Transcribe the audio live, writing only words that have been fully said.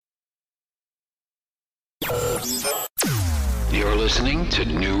You're listening to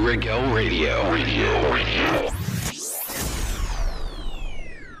Neue Regel Radio.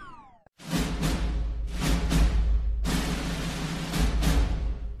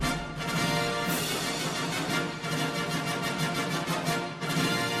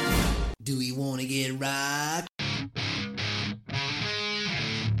 Do we want to get rocked?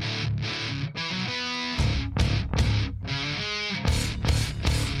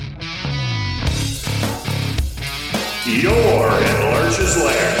 You're in Lurch's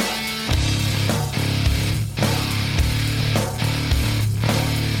Lair.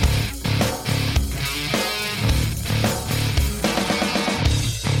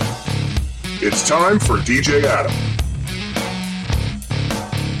 It's time for DJ Adam.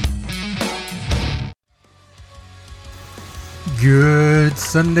 Good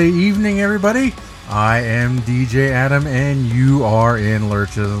Sunday evening, everybody. I am DJ Adam, and you are in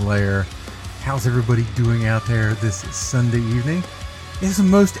Lurch's Lair. How's everybody doing out there this Sunday evening? It's a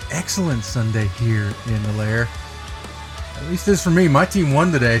most excellent Sunday here in the Lair. At least it is for me. My team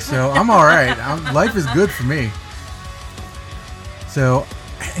won today, so I'm all right. Life is good for me. So,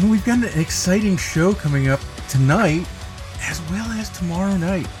 and we've got an exciting show coming up tonight, as well as tomorrow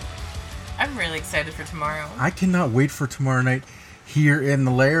night. I'm really excited for tomorrow. I cannot wait for tomorrow night here in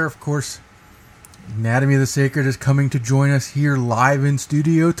the Lair. Of course, Anatomy of the Sacred is coming to join us here live in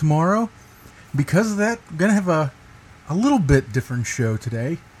studio tomorrow. Because of that, I'm going to have a little bit different show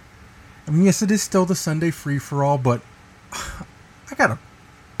today. I mean, yes, it is still the Sunday free-for-all, but I got a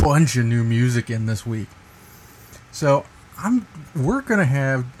bunch of new music in this week. So we're going to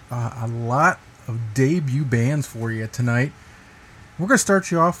have a lot of debut bands for you tonight. We're going to start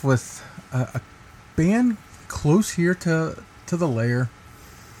you off with a band close here to the Lair.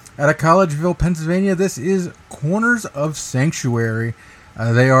 Out of Collegeville, Pennsylvania, this is Corners of Sanctuary.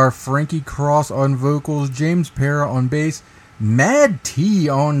 They are Frankie Cross on vocals, James Para on bass, Mad T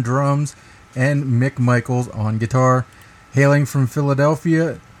on drums, and Mick Michaels on guitar. Hailing from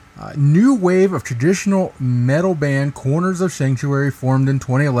Philadelphia, new wave of traditional metal band Corners of Sanctuary formed in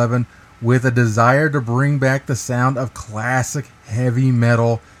 2011 with a desire to bring back the sound of classic heavy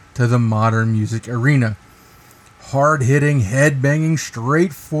metal to the modern music arena. Hard-hitting, head-banging,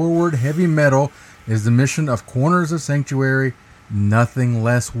 straightforward heavy metal is the mission of Corners of Sanctuary. Nothing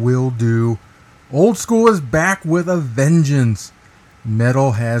less will do. Old school is back with a vengeance.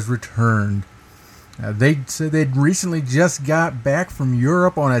 Metal has returned. They said they'd recently just got back from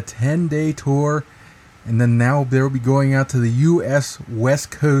Europe on a 10-day tour, and then now they'll be going out to the U.S.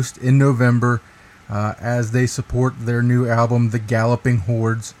 West Coast in November as they support their new album, The Galloping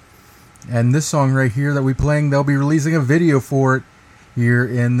Hordes. And this song right here that we're playing, they'll be releasing a video for it here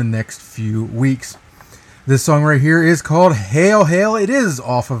in the next few weeks. This song right here is called Hail Hail. It is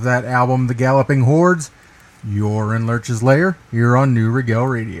off of that album, The Galloping Hordes. You're in Lurch's Lair. You're on Neue Regel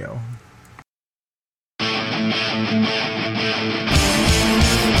Radio.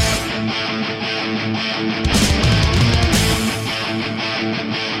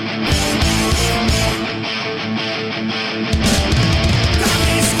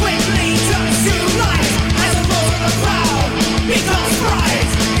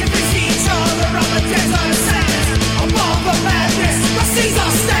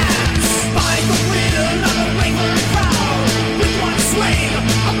 By the will of a wavering crowd, with one swing,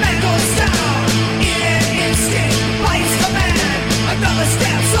 a man goes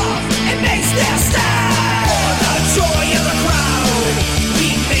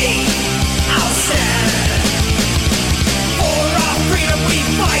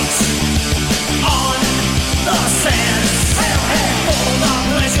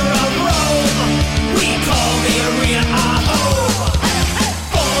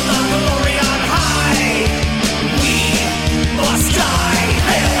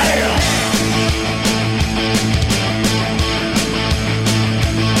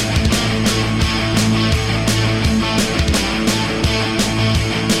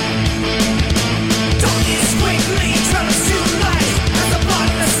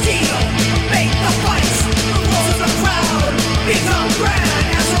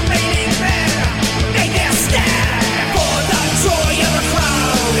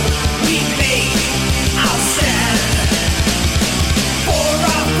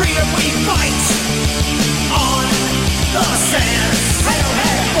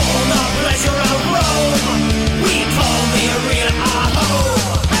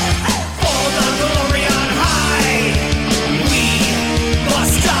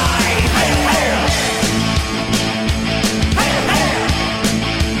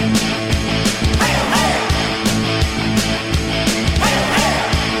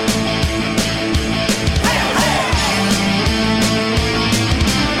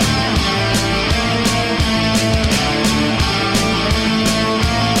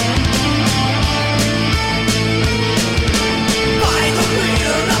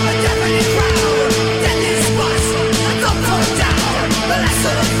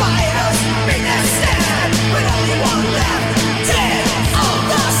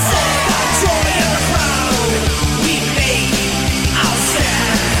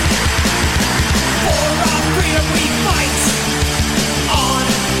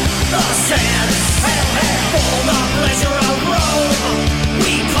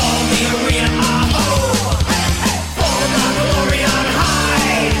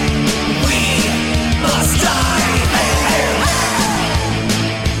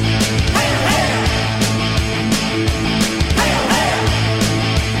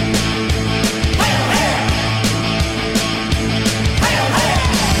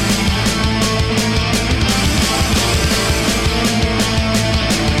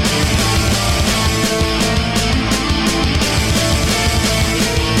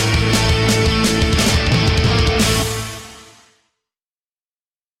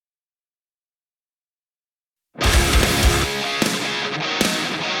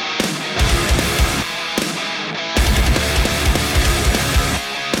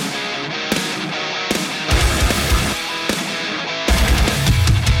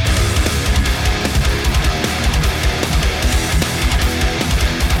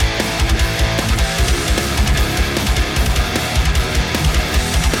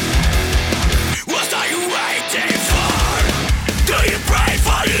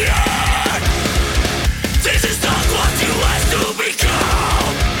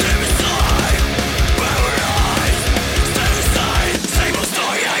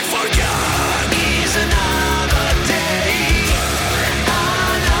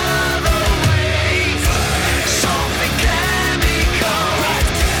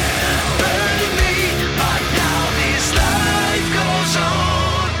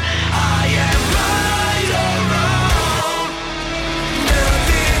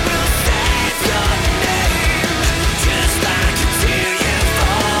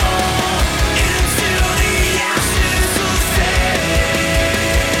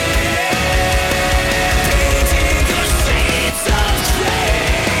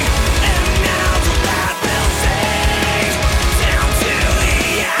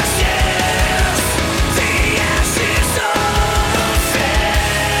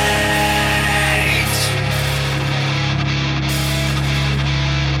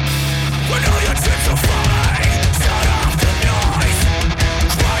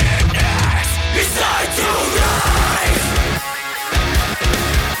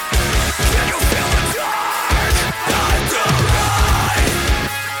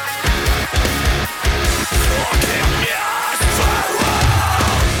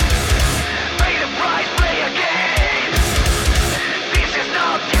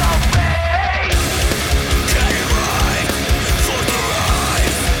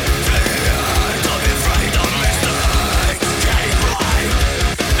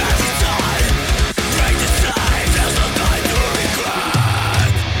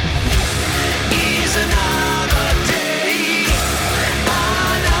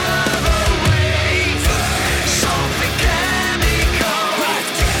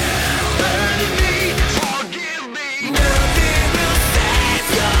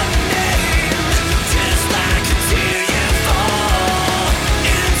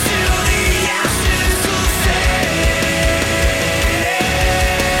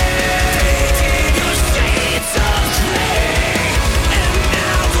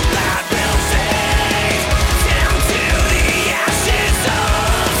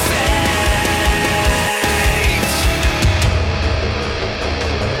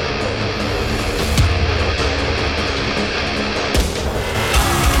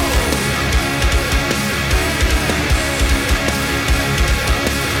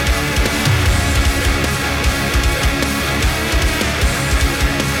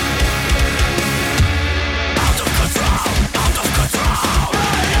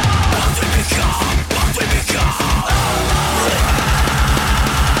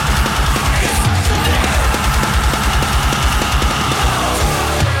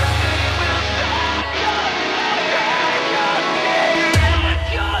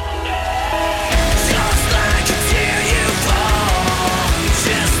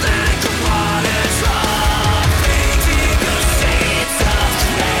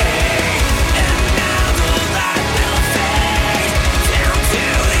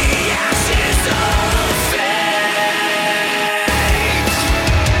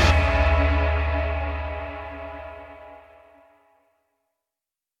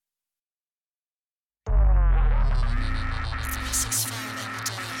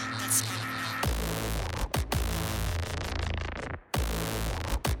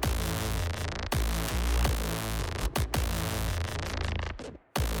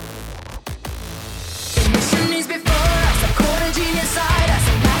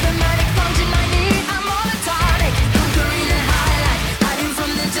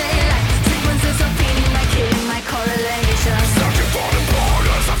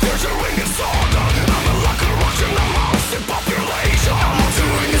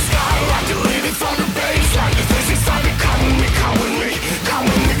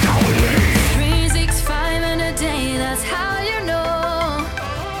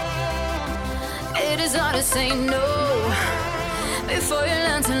say no before you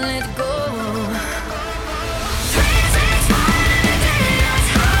learn to let go.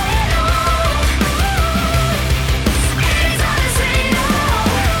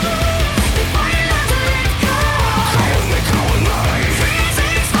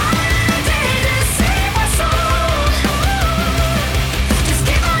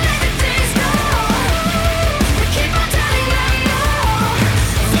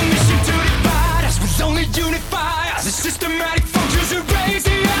 Systematic functions erase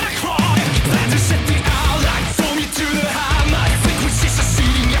the anachronic. Plan to set the outline, form you to the high mind. Frequencies are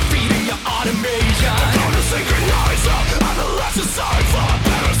seeding, you're feeding your automation. I'm gonna synchronize up, I'm the last aside for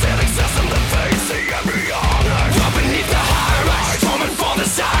parasitic system that fades the embryonic. Up beneath the high rise, storming from the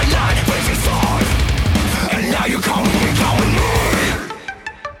sideline, waving forth. And now you're calling me, calling me.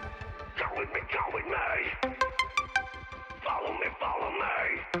 Calling me, calling me. Follow me, follow me.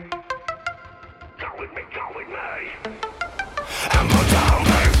 Calling me, calling me. And put down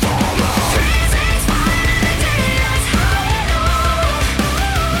big follow. Freezing's fine in the day, that's how you know.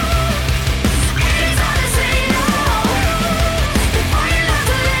 It is hard to say no before you learn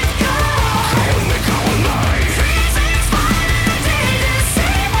to let go. Calling me, calling me. Freezing's fine in the day, just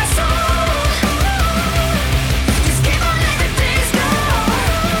save my soul. Just keep on letting things go.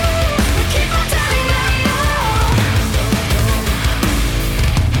 We keep on telling them no.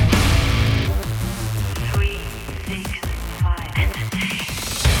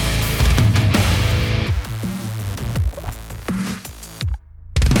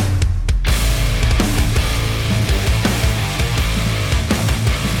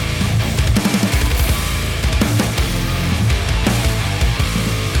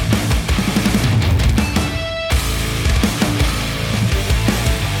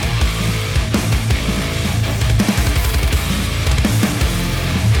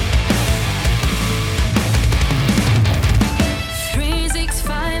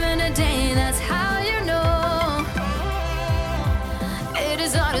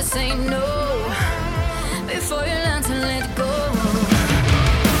 Say no before you learn to let go.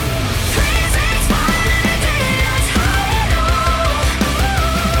 Freezing's fine in the day, that's how you know.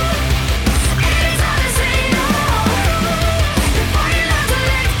 It is hard to say no before you learn to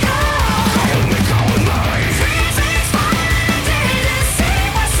let go. Calling me, calling me. Freezing's fine in the day, just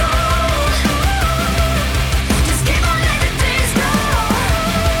save my soul. Just keep on letting things go.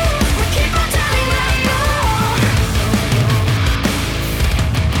 We keep on telling them no.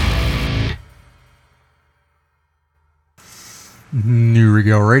 New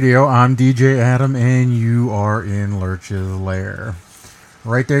Regel Radio. I'm DJ Adam, and you are in Lurch's Lair.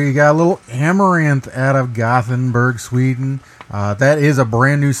 Right there, you got a little Amaranth out of Gothenburg, Sweden. That is a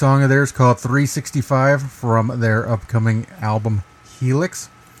brand new song of theirs called 365 from their upcoming album Helix.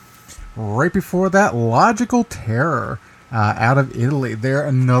 Right before that, Logical Terror out of Italy. They're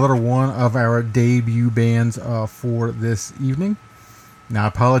another one of our debut bands for this evening. Now, I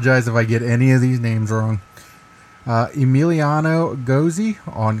apologize if I get any of these names wrong. Emiliano Gozzi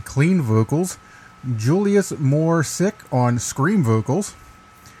on clean vocals, Julius Moore-Sick on scream vocals,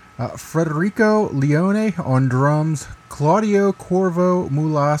 Federico Leone on drums, Claudio Corvo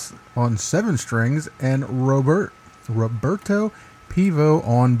Mulas on 7 strings, and Roberto Pivo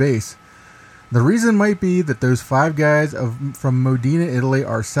on bass. The reason might be that those 5 guys from Modena, Italy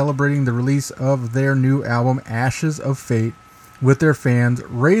are celebrating the release of their new album Ashes of Fate with their fans,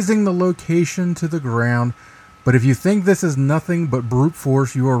 raising the location to the ground. But if you think this is nothing but brute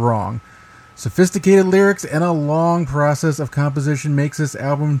force, you are wrong. Sophisticated lyrics and a long process of composition makes this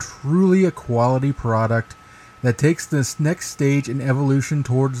album truly a quality product that takes this next stage in evolution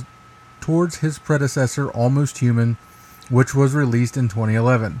towards his predecessor, Almost Human, which was released in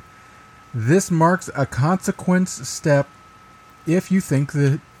 2011. This marks a consequence step if you think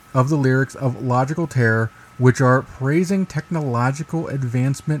of the lyrics of Logical Terror, which are praising technological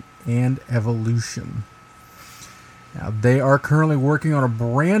advancement and evolution. Now, they are currently working on a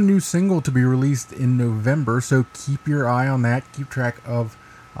brand new single to be released in November, so keep your eye on that. Keep track of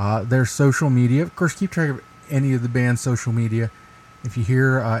their social media. Of course, keep track of any of the band's social media. If you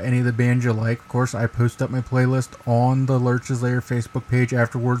hear any of the bands you like, of course, I post up my playlist on the Lurch's Lair Facebook page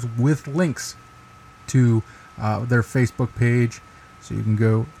afterwards with links to their Facebook page, so you can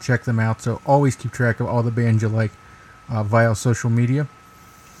go check them out. So always keep track of all the bands you like via social media.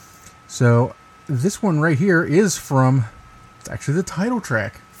 So this one right here is it's actually the title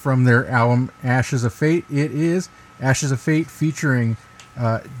track from their album Ashes of Fate. It is Ashes of Fate featuring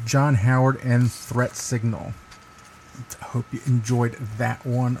John Howard and Threat Signal. I hope you enjoyed that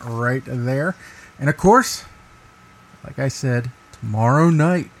one right there. And of course, like I said, tomorrow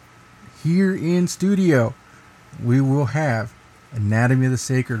night here in studio, we will have Anatomy of the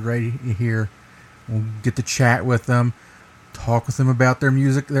Sacred right here. We'll get to chat with them, talk with them about their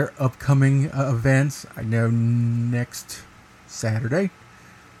music, their upcoming events. I know next Saturday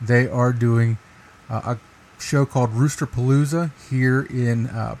they are doing a show called Rooster Palooza here in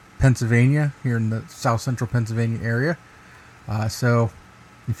Pennsylvania, here in the South Central Pennsylvania area. So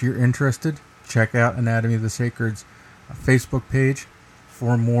if you're interested, check out Anatomy of the Sacred's Facebook page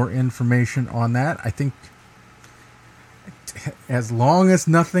for more information on that. I think as long as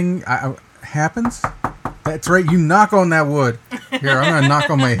nothing happens, that's right, you knock on that wood. Here, I'm going to knock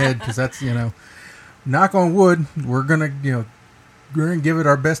on my head because that's, knock on wood. We're going to give it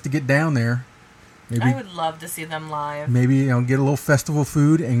our best to get down there. Maybe, I would love to see them live. Maybe, get a little festival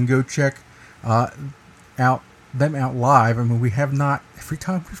food and go check out live. I mean, we have not, every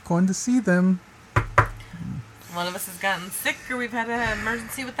time we've gone to see them, one of us has gotten sick or we've had an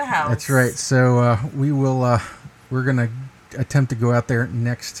emergency with the house. That's right. So we will, we're going to attempt to go out there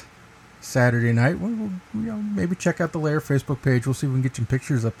next Saturday night. We'll maybe check out the Lair Facebook page. We'll see if we can get some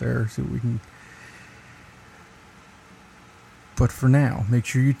pictures up there. See what we can. But for now, make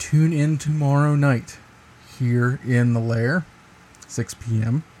sure you tune in tomorrow night here in the Lair, 6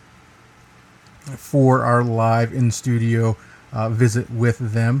 p.m. for our live in-studio visit with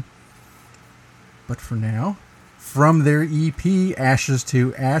them. But for now, from their EP, Ashes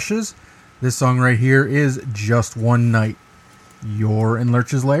to Ashes, this song right here is Just One Night. You're in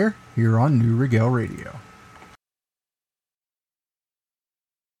Lurch's Lair here on New Regale Radio.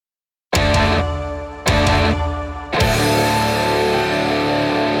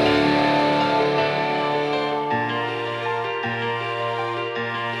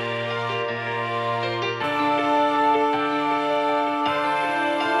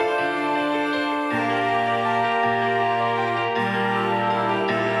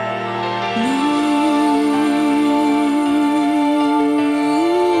 Moonlight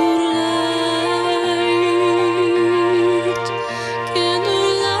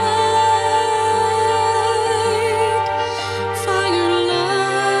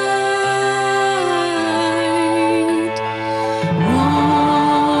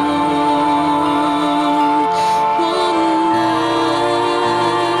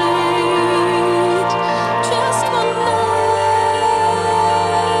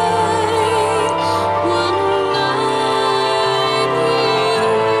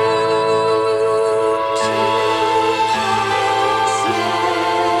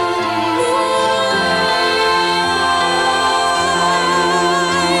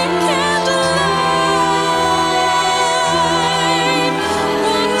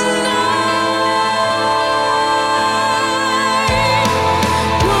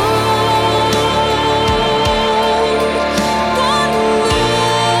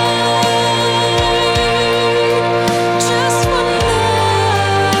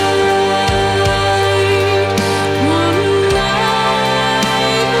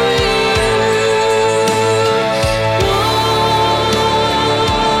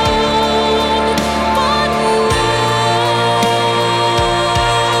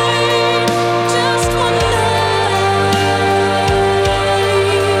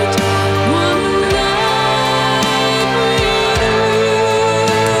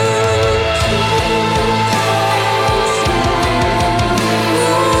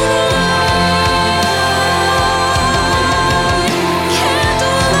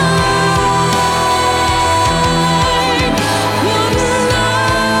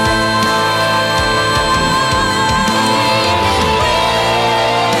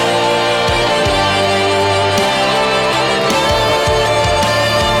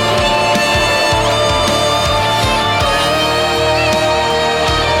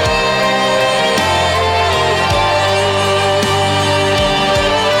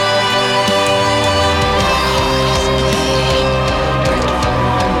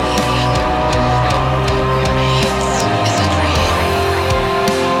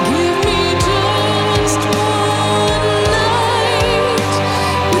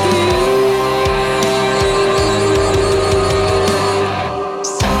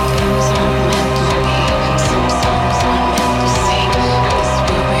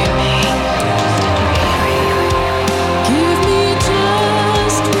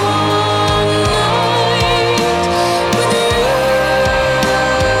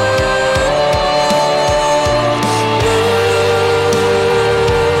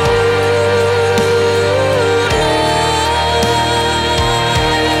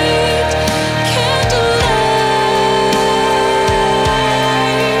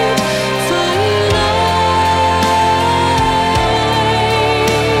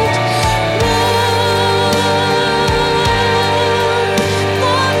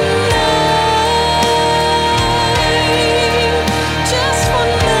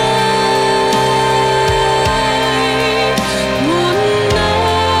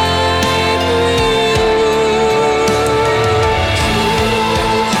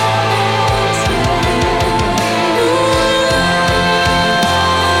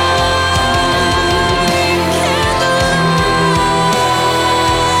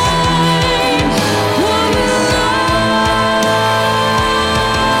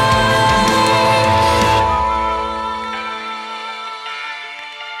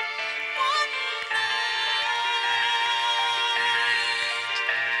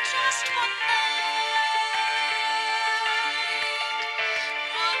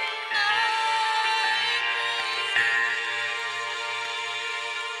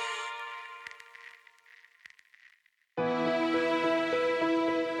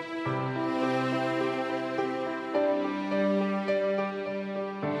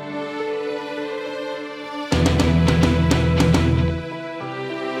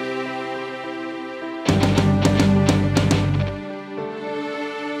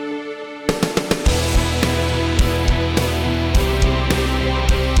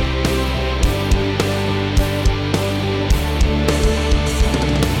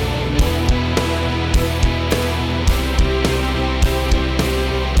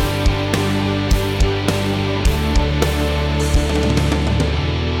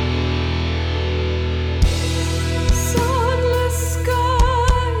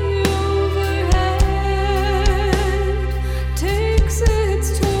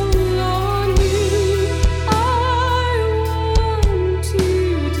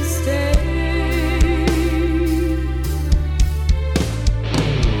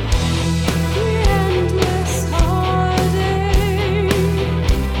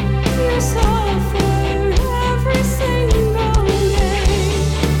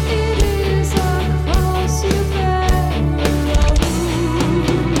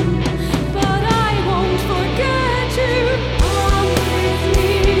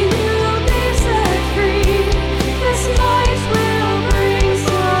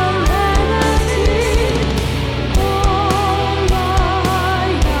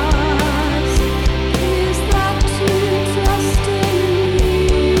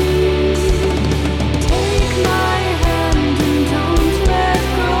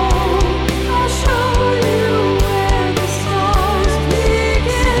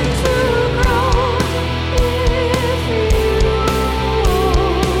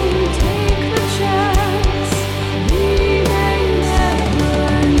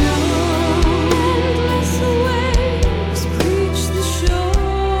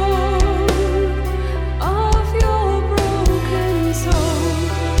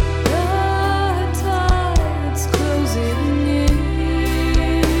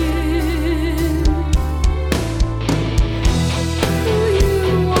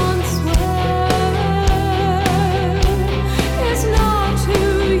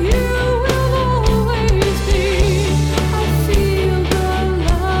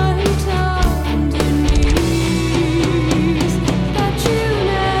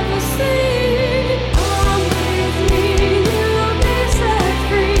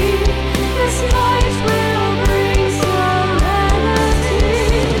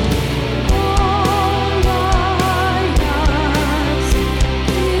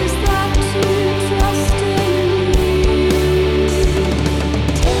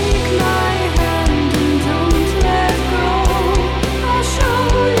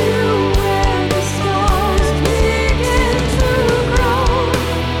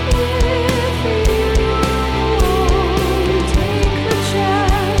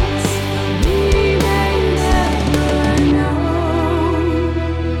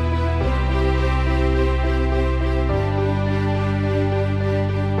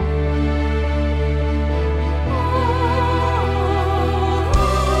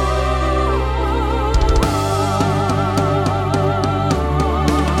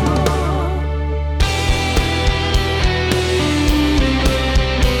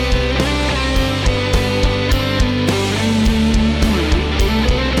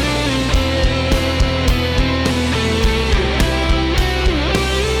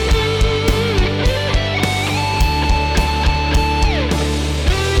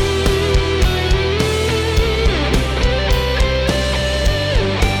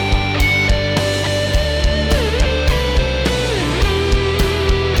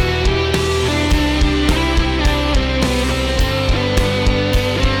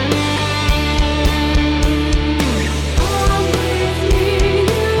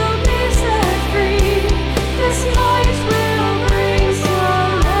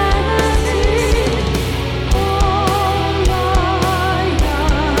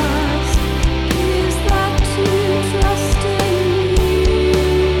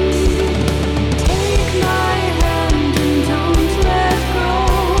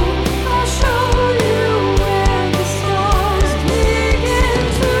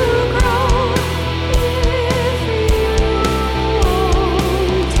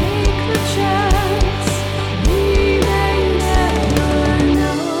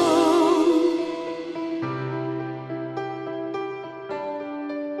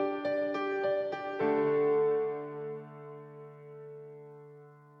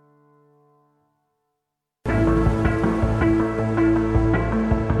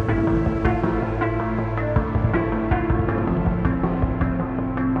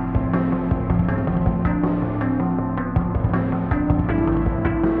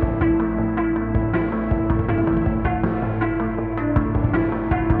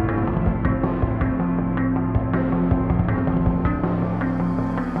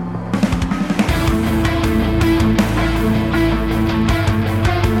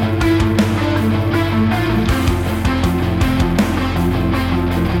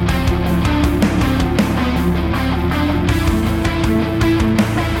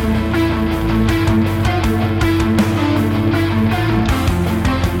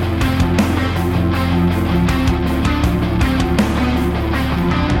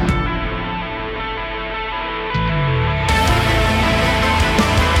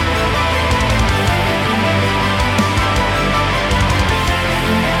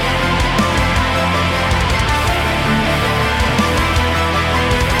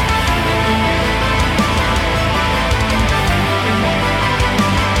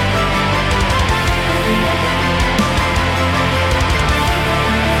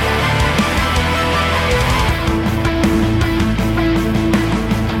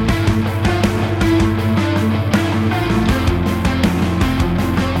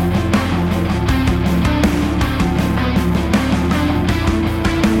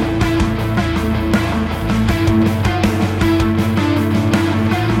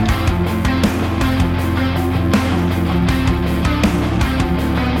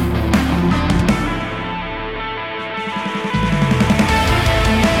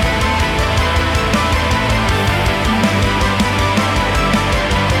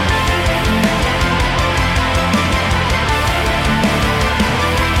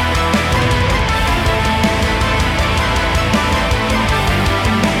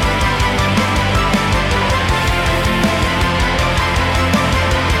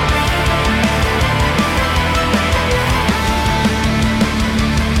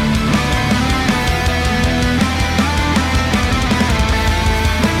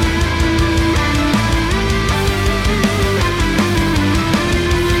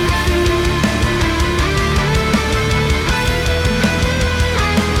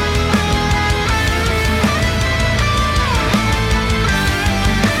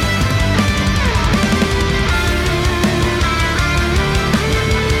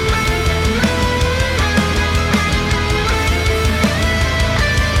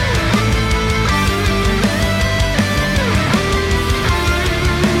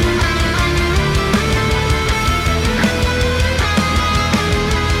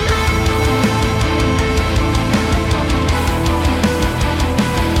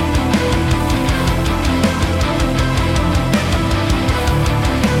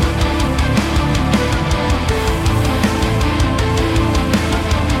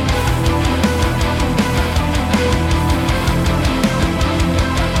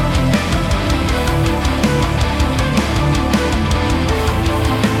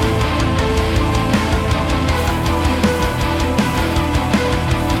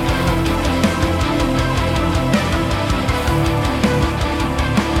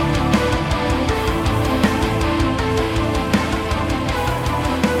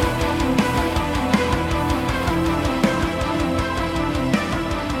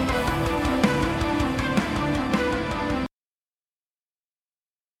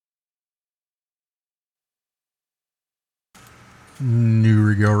New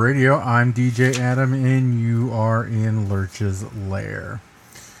Regel Radio. I'm DJ Adam, and you are in Lurch's Lair.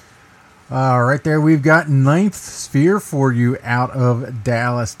 Right there, we've got Ninth Sphere for you out of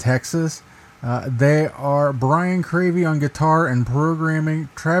Dallas, Texas. They are Brian Cravey on guitar and programming,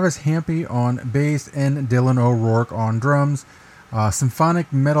 Travis Hampey on bass, and Dylan O'Rourke on drums.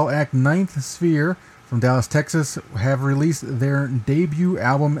 Symphonic metal act Ninth Sphere from Dallas, Texas have released their debut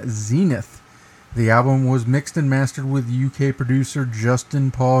album Zenith. The album was mixed and mastered with UK producer Justin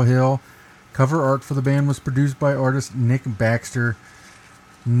Paul Hill. Cover art for the band was produced by artist Nick Baxter.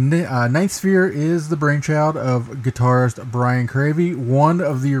 Ninth Sphere is the brainchild of guitarist Brian Cravey, one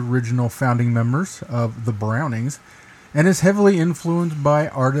of the original founding members of the Brownings, and is heavily influenced by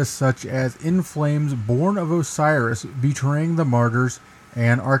artists such as In Flames, Born of Osiris, Betraying the Martyrs,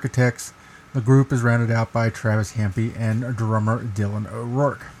 and Architects. The group is rounded out by Travis Hampey and drummer Dylan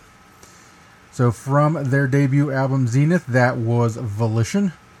O'Rourke. So from their debut album Zenith, that was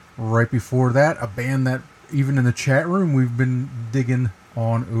Volition. Right before that, a band that even in the chat room we've been digging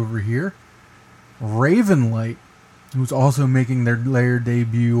on over here, Ravenlight, who's also making their Lair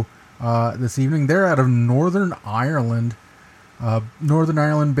debut this evening. They're out of Northern Ireland. Northern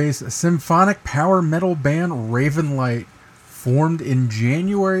Ireland-based symphonic power metal band Ravenlight, formed in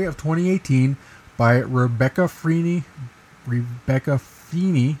January of 2018 by Rebecca Feeney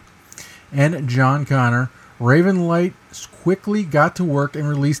and John Connor. Ravenlight quickly got to work and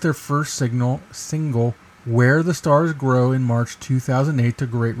released their first single, Where the Stars Grow, in March 2008 to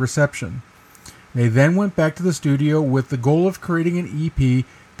great reception. They then went back to the studio with the goal of creating an EP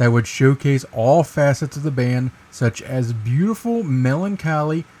that would showcase all facets of the band, such as beautiful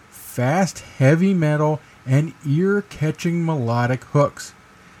melancholy, fast heavy metal, and ear-catching melodic hooks.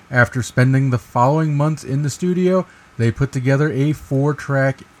 After spending the following months in the studio, they put together a four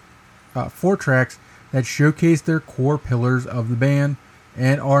tracks that showcase their core pillars of the band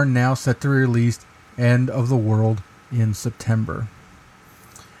and are now set to release End of the World in September.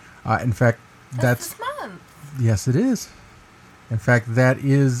 In fact, that's this month. Yes, it is. In fact, that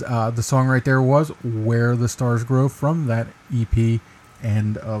is the song right there was Where the Stars Grow from that EP,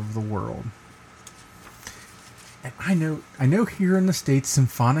 End of the World. And I know here in the States,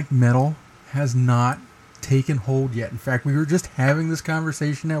 symphonic metal has not taken hold yet. In fact, we were just having this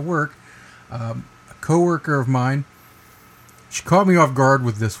conversation at work. A coworker of mine, she caught me off guard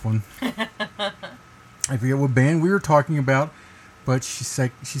with this one. I forget what band we were talking about, but she's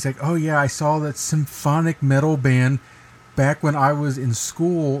like, oh yeah, I saw that symphonic metal band back when I was in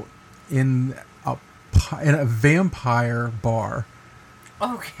school in a vampire bar.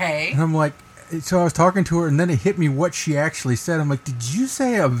 Okay. And I'm like, so I was talking to her, and then it hit me what she actually said. I'm like, did you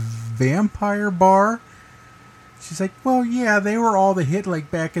say a vampire bar? She's like, well, yeah, they were all the hit like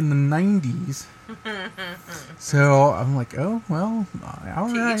back in the 90s. So I'm like, oh, well, all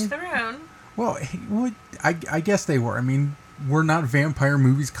right. To each their own. Well, I guess they were. I mean, were not vampire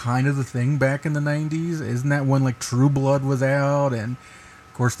movies kind of the thing back in the 90s? Isn't that when like True Blood was out? And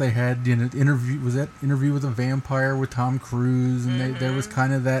of course they had Interview with a Vampire with Tom Cruise, and there was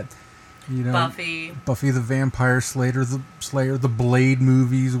kind of that, Buffy the Vampire Slayer, the Blade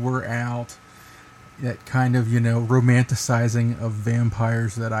movies were out. That kind of, romanticizing of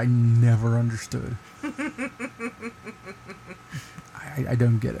vampires that I never understood. I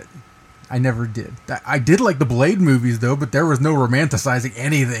don't get it. I never did. I did like the Blade movies, though, but there was no romanticizing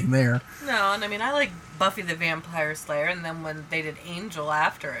anything there. No, and I mean, I like Buffy the Vampire Slayer, and then when they did Angel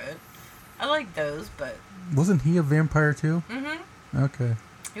after it, I like those, but... Wasn't he a vampire, too? Mm-hmm. Okay.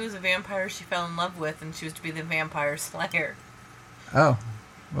 He was a vampire she fell in love with, and she was to be the Vampire Slayer. Oh.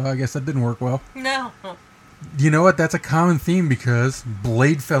 Well, I guess that didn't work well. No. You know what? That's a common theme, because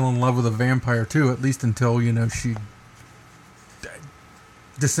Blade fell in love with a vampire, too, at least until, she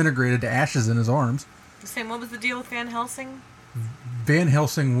disintegrated to ashes in his arms. Same. What was the deal with Van Helsing? Van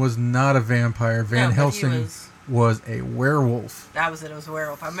Helsing was not a vampire. Van Helsing was a werewolf. That was it. It was a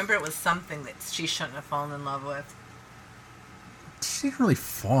werewolf. I remember it was something that she shouldn't have fallen in love with. She didn't really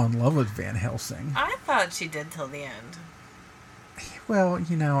fall in love with Van Helsing. I thought she did till the end. Well,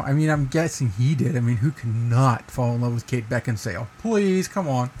 I'm guessing he did. I mean, who cannot fall in love with Kate Beckinsale? Please, come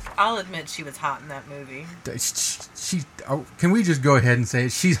on. I'll admit she was hot in that movie. Can we just go ahead and say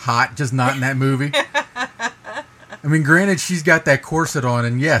it? She's hot, just not in that movie. I mean, granted, she's got that corset on,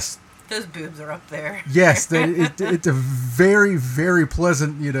 and yes. Those boobs are up there. Yes, it's a very, very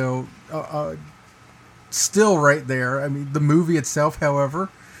pleasant, still right there. I mean, the movie itself, however...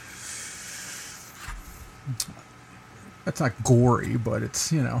 It's not gory, but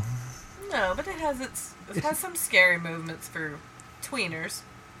it's, No, but it has some scary movements for tweeners.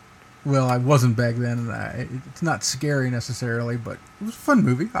 Well, I wasn't back then, and it's not scary necessarily, but it was a fun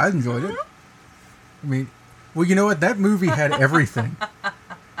movie. I enjoyed it. I mean, well, you know what? That movie had everything.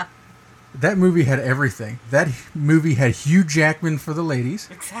 That movie had everything. That movie had Hugh Jackman for the ladies.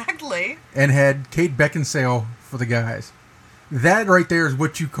 Exactly. And had Kate Beckinsale for the guys. That right there is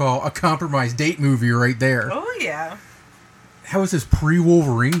what you call a compromise date movie right there. Oh, yeah. That was his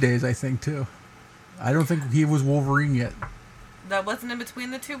pre-Wolverine days, I think, too. I don't think he was Wolverine yet. That wasn't in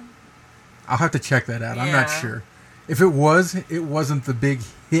between the two? I'll have to check that out. Yeah. I'm not sure. If it was, it wasn't the big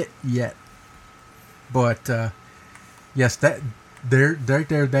hit yet. But, yes, that right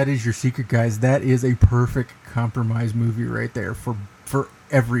there, that is your secret, guys. That is a perfect compromise movie right there for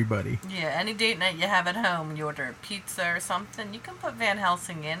everybody. Yeah, any date night you have at home, you order a pizza or something, you can put Van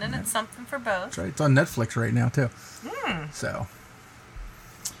Helsing in, and it's something for both. That's right. It's on Netflix right now, too. So,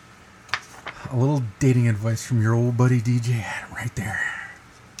 a little dating advice from your old buddy DJ Adam right there.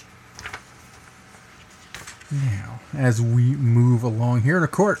 Now, as we move along here, and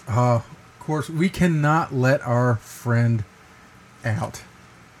of course, we cannot let our friend out.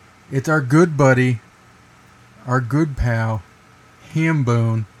 It's our good buddy, our good pal,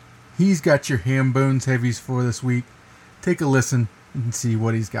 Hambone. He's got your Ham Bones heavies for this week. Take a listen and see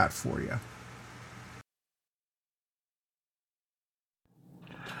what he's got for you.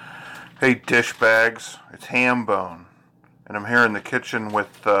 Hey, dish bags, it's Hambone, and I'm here in the kitchen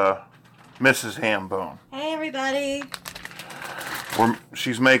with Mrs. Hambone. Hey, everybody.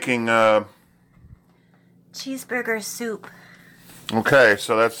 She's making Cheeseburger soup. Okay,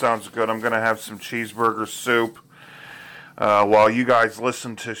 so that sounds good. I'm going to have some cheeseburger soup while you guys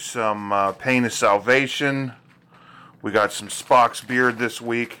listen to some Pain of Salvation. We got some Spock's Beard this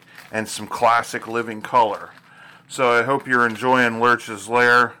week and some classic Living Color. So I hope you're enjoying Lurch's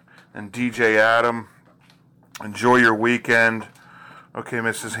Lair and DJ Adam. Enjoy your weekend. Okay,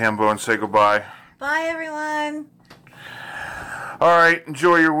 Mrs. Hambone, say goodbye. Bye, everyone. All right,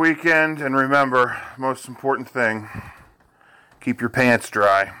 enjoy your weekend, and remember, most important thing, keep your pants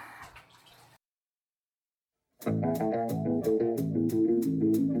dry.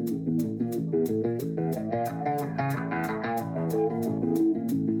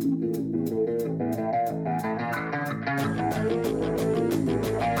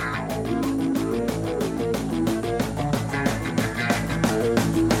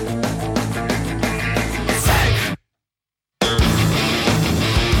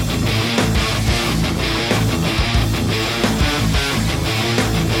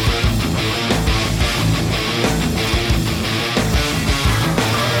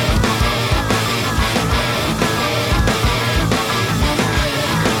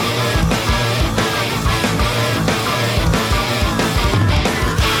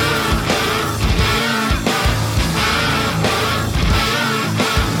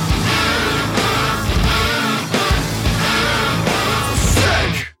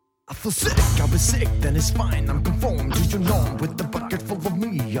 It's fine, I'm conformed to your norm. With the bucket full of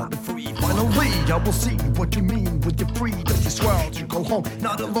me, I'll be free. Finally, I will see what you mean with your freedom. You swell to go home,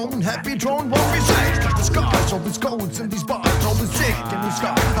 not alone. Happy drawn worries, like the skies. All these codes and these bars, all the sick and these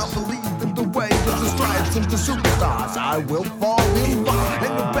scars. I believe in the way of the stripes and the superstars. I will fall in line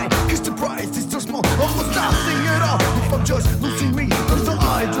and obey, cause the price is too small. Almost nothing at all. If I'm just losing me, cause the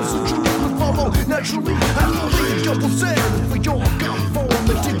idols of truth will follow naturally. Happily, I will sail for your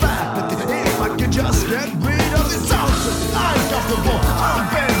conformity back. If I could just get rid of this house, I'm comfortable. I'm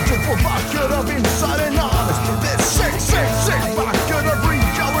bent for bucket of inside and honest. This sick bucket of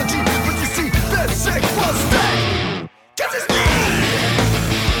reality. But you see, that sick will stay. Cause it's me.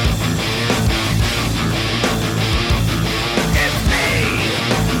 It's me.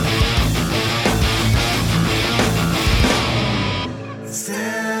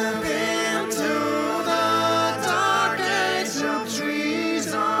 Step into the dark age of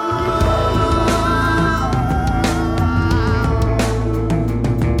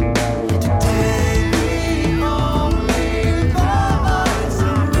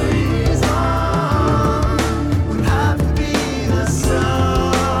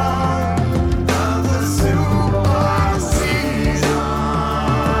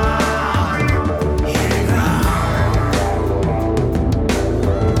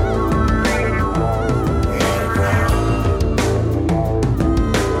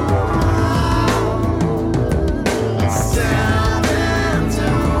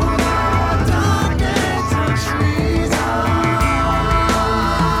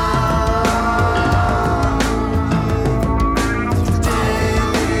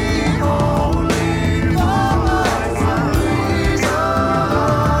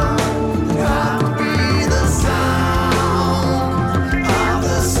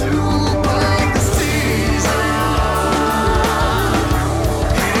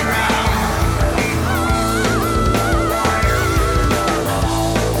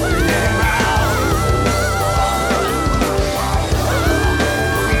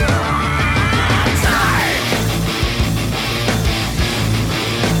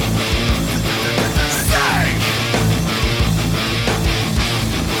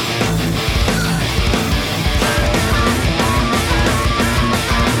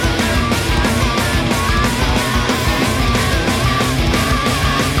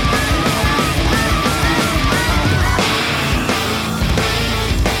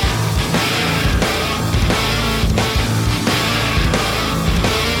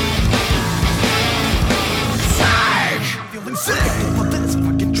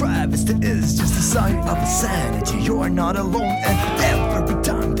not alone. And every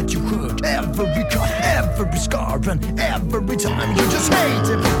time that you hurt, every cut, every scar, and every time you just hate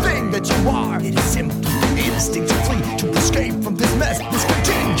everything that you are. It is simply instinct to flee, to escape from this mess, this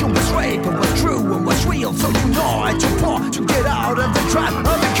continuous rape of what's true and what's real. So you gnaw at your paw to get out of the trap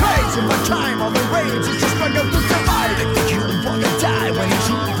of the cage. And my time on the rage is to struggle to survive. If you wanna die when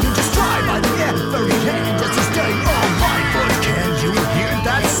you just try by the every hand just to stay alive. But can you hear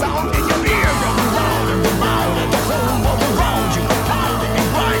that sound in your ear? Growing louder and louder, the whole world around you, pounding and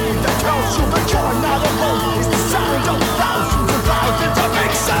grinding that tells you that you're not alone. It's the sound of thousands of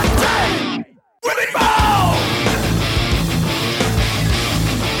makes a day. Will it bow?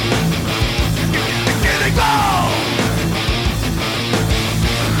 Get it go!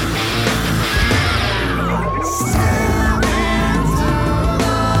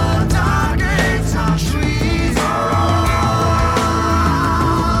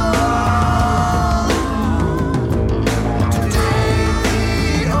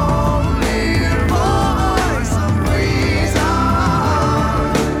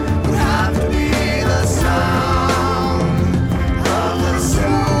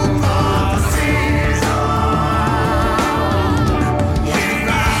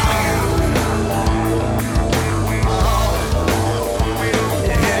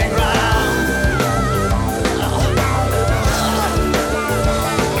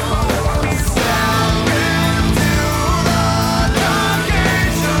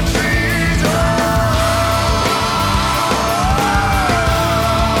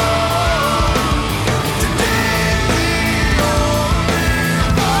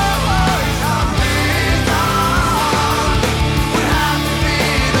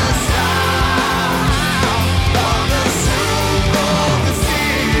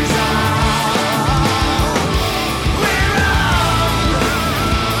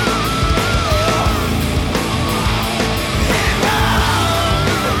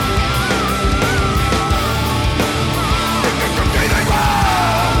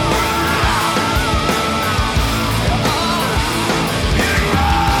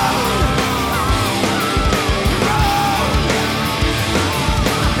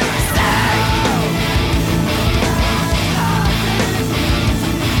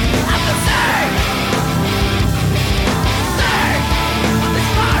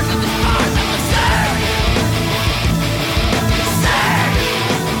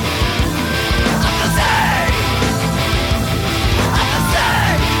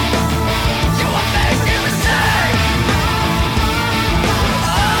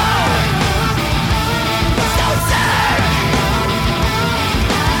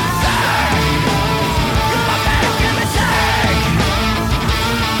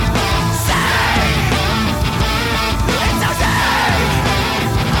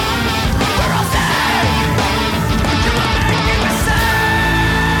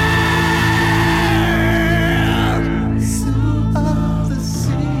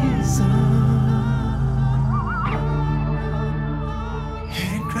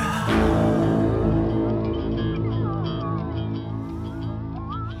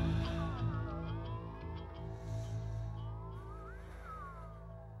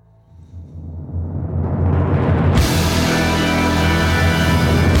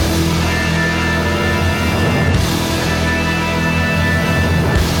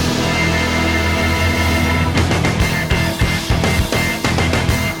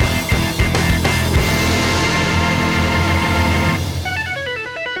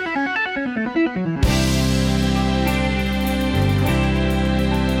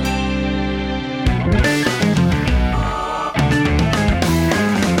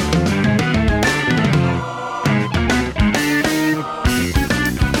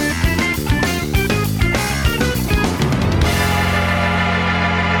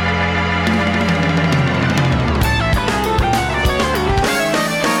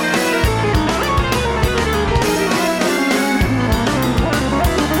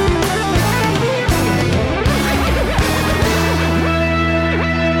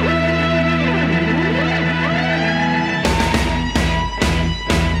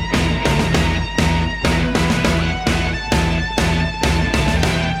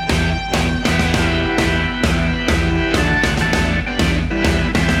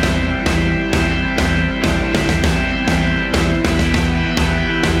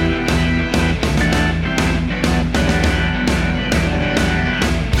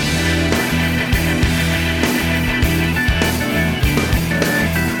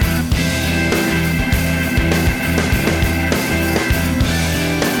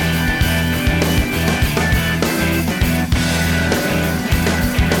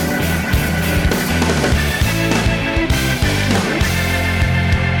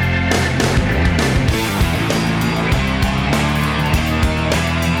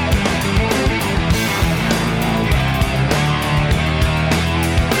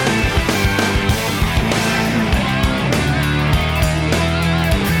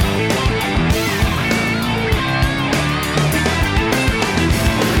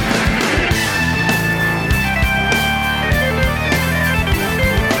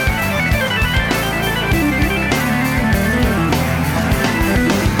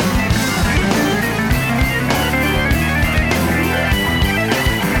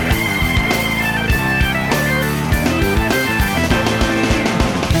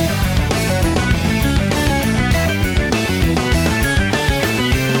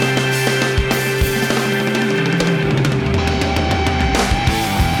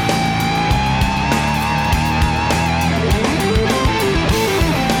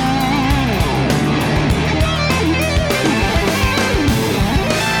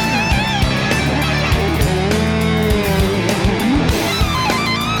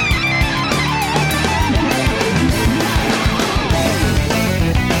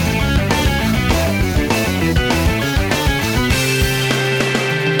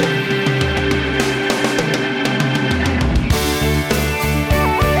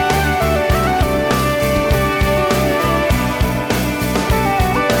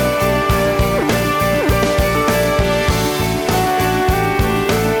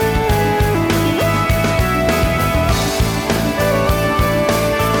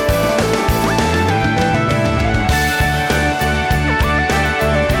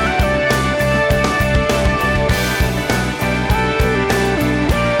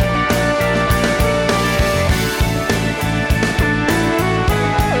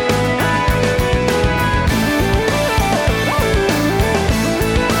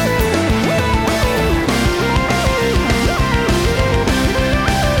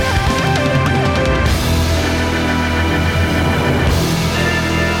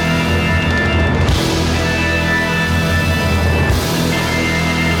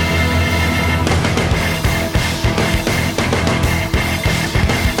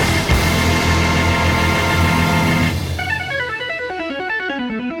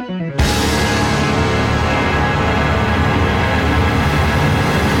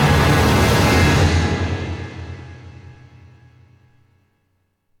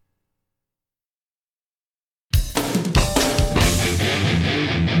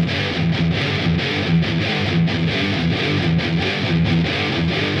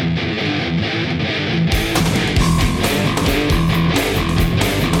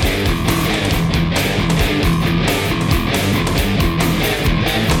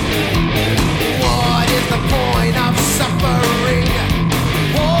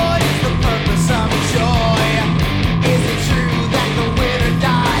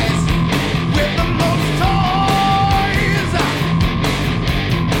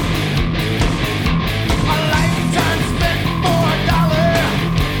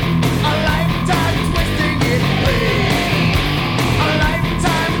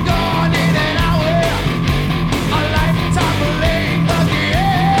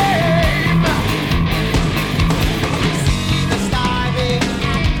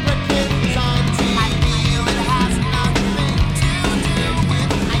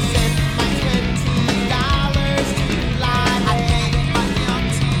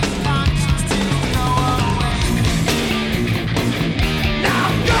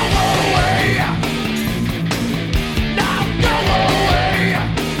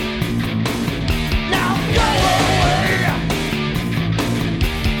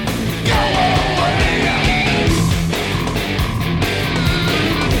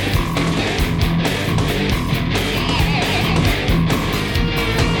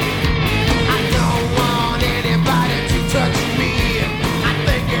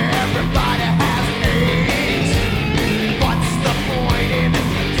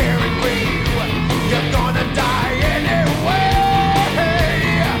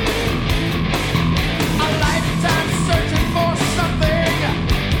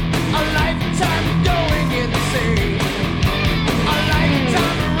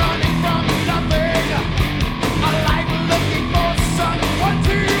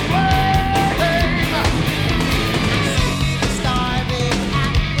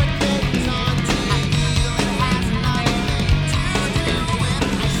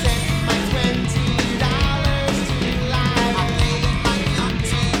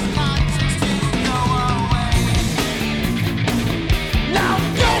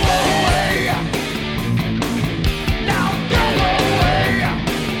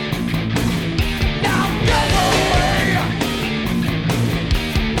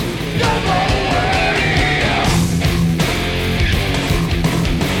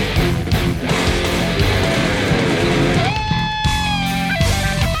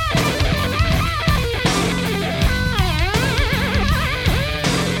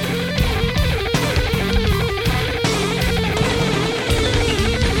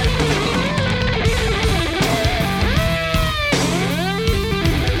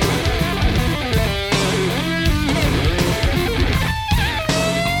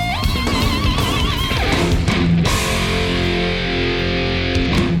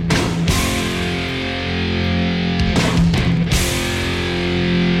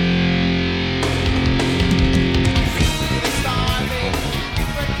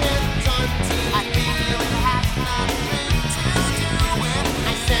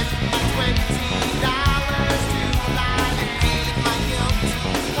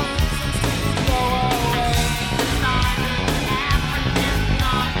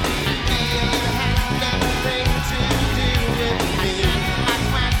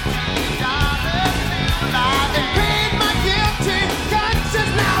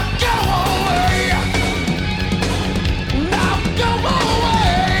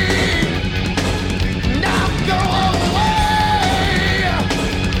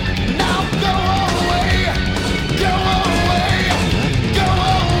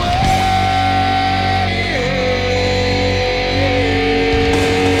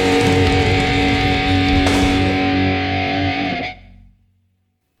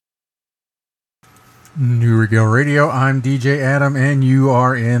 New Regale Radio. I'm DJ Adam, and you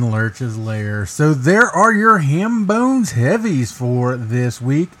are in Lurch's Lair. So there are your ham bones heavies for this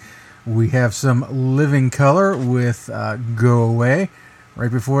week. We have some Living Color with Go Away. Right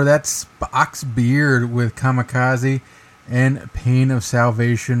before that, Spock's Beard with Kamikaze, and Pain of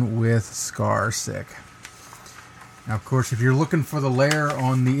Salvation with Scar Sick. Now, of course, if you're looking for the Lair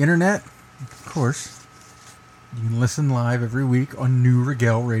on the internet, of course, you can listen live every week on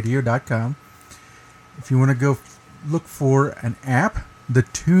NewRegalRadio.com. If you want to go look for an app, the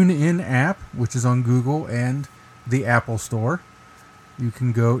TuneIn app, which is on Google and the Apple Store, you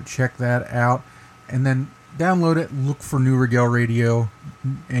can go check that out and then download it. Look for New Regale Radio,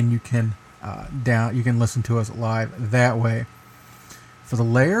 and you can listen to us live that way. For the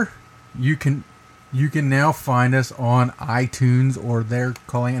Lair, you can now find us on iTunes, or they're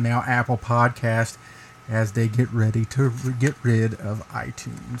calling it now Apple Podcast, as they get ready to get rid of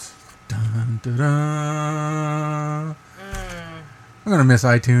iTunes. Dun, dun, dun. I'm going to miss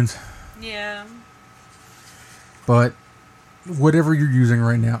iTunes. Yeah. But whatever you're using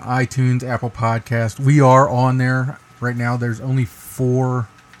right now, iTunes, Apple Podcast, we are on there. Right now there's only 4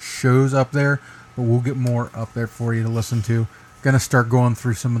 shows up there, but we'll get more up there for you to listen to. Going to start going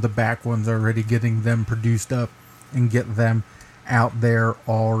through some of the back ones already, getting them produced up and get them out there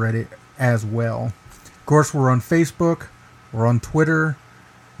already as well. Of course, we're on Facebook. We're on Twitter.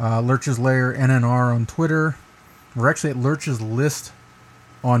 Lurch's Lair NNR on Twitter. We're actually at Lurch's List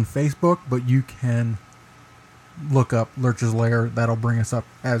on Facebook, but you can look up Lurch's Lair. That'll bring us up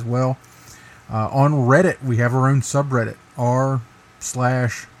as well. On Reddit, we have our own subreddit,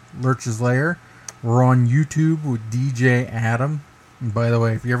 r/Lurch's Lair. We're on YouTube with DJ Adam. And by the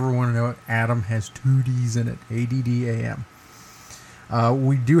way, if you ever want to know it, Adam has 2 D's in it, ADDAM.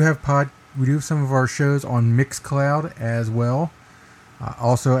 We do have some of our shows on Mixcloud as well.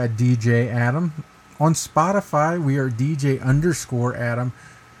 Also at DJ Adam. On Spotify, we are DJ_Adam.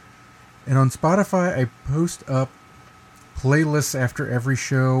 And on Spotify, I post up playlists after every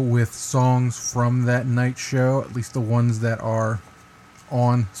show with songs from that night's show, at least the ones that are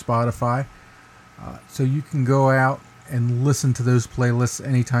on Spotify. So you can go out and listen to those playlists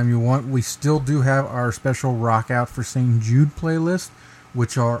anytime you want. We still do have our special Rock Out for St. Jude playlist,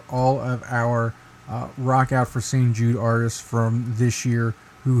 which are all of our Rock Out for St. Jude artists from this year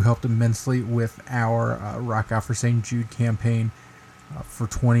who helped immensely with our Rock Out for St. Jude campaign for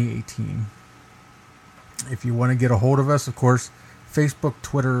 2018. If you want to get a hold of us, of course, Facebook,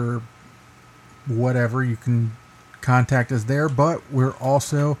 Twitter, whatever, you can contact us there. But we're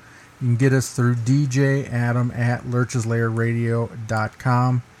also, you can get us through DJ Adam at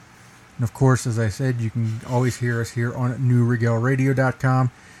Lurch'sLairRadio.com. And of course, as I said, you can always hear us here on NewRegalRadio.com.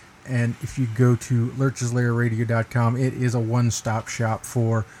 And if you go to Lurch'sLairRadio.com, it is a one-stop shop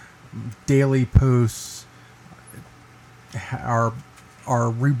for daily posts. Our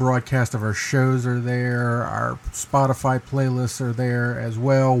rebroadcast of our shows are there. Our Spotify playlists are there as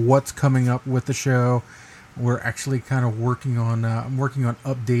well. What's coming up with the show? We're actually kind of working on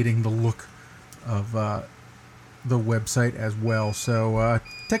updating the look of the website as well. So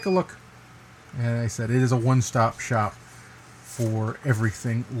take a look. And I said, it is a one-stop shop for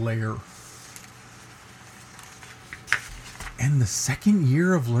everything Lair. And the second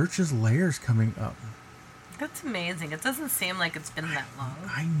year of Lurch's Lair is coming up. That's amazing. It doesn't seem like it's been that long.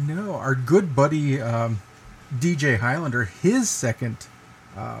 I know. Our good buddy DJ Highlander, his second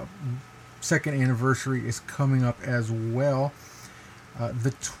anniversary is coming up as well. I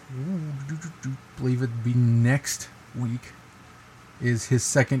believe it'd be next week is his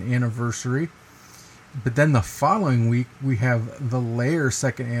second anniversary. But then the following week, we have the Lair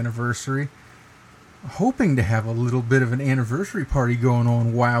second anniversary. Hoping to have a little bit of an anniversary party going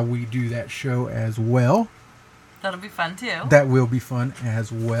on while we do that show as well. That'll be fun too. That will be fun as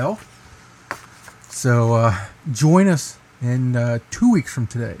well. So join us in 2 weeks from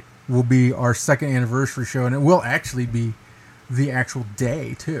today. Will be our second anniversary show, and it will actually be the actual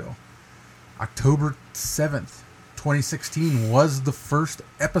day too. October 7th. 2016 was the first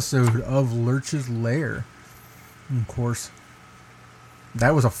episode of Lurch's Lair. And of course,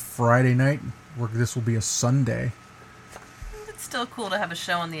 that was a Friday night. This will be a Sunday. It's still cool to have a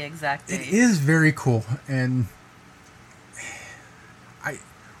show on the exact date. It is very cool. And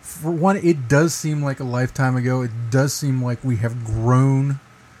for one, it does seem like a lifetime ago. It does seem like we have grown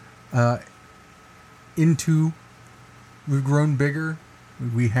we've grown bigger.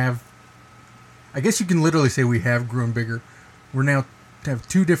 We have, I guess you can literally say we have grown bigger. We're now have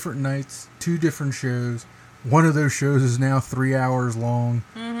 2 different nights, 2 different shows. One of those shows is now 3 hours long.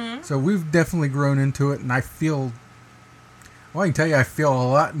 Mm-hmm. So we've definitely grown into it, and I feel Well, I can tell you I feel a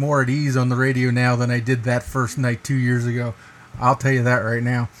lot more at ease on the radio now than I did that first night 2 years ago. I'll tell you that right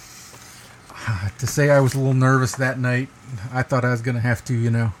now. To say I was a little nervous that night, I thought I was going to have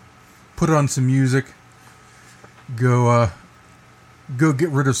to, put on some music, go get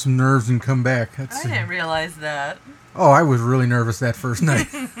rid of some nerves and come back. I didn't realize that. Oh, I was really nervous that first night.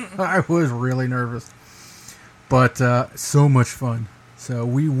 I was really nervous. But so much fun. So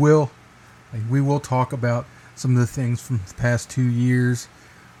we will talk about some of the things from the past 2 years.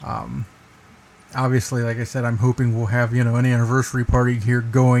 Obviously, like I said, I'm hoping we'll have, an anniversary party here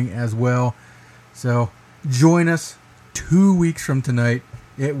going as well. So join us 2 weeks from tonight.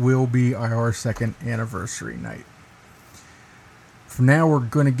 It will be our second anniversary night. For now, we're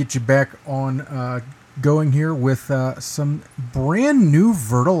going to get you back on going here with some brand new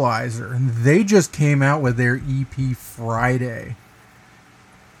Fertilizer. And they just came out with their EP Friday.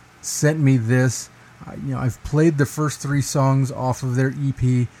 Sent me this. I've played the first 3 songs off of their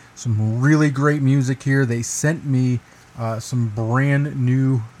EP. Some really great music here. They sent me some brand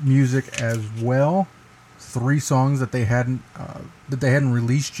new music as well. 3 songs that they hadn't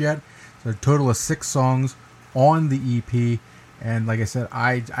released yet. So a total of 6 songs on the EP. And like I said,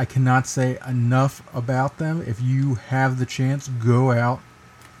 I cannot say enough about them. If you have the chance, go out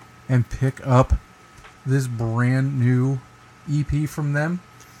and pick up this brand new EP from them.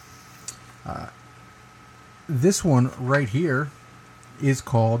 This one right here is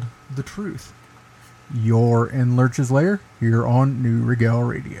called The Truth. You're in Lurch's Lair here on New Regel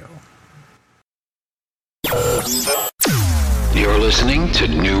Radio. You're listening to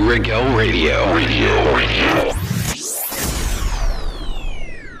New Regel Radio.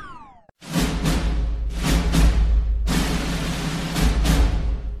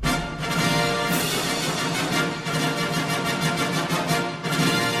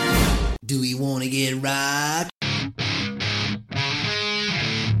 Do we want to get right?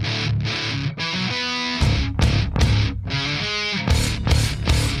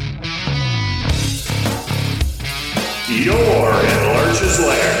 You're in Lurch's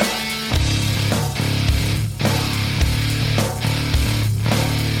Lair.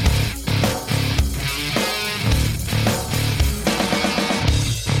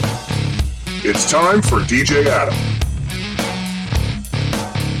 It's time for DJ Adam.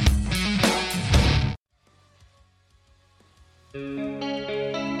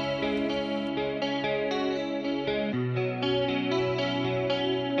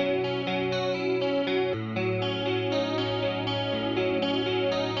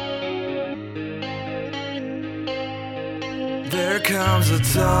 There comes a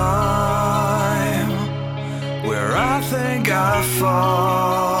time where I think I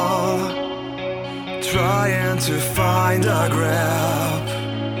fall, trying to find a grip,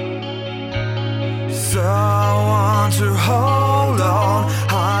 someone to hold on,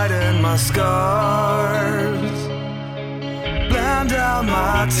 hiding my scars, blend out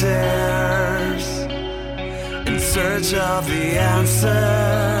my tears, in search of the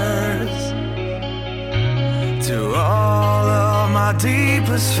answers to all of my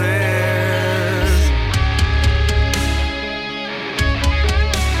deepest fears.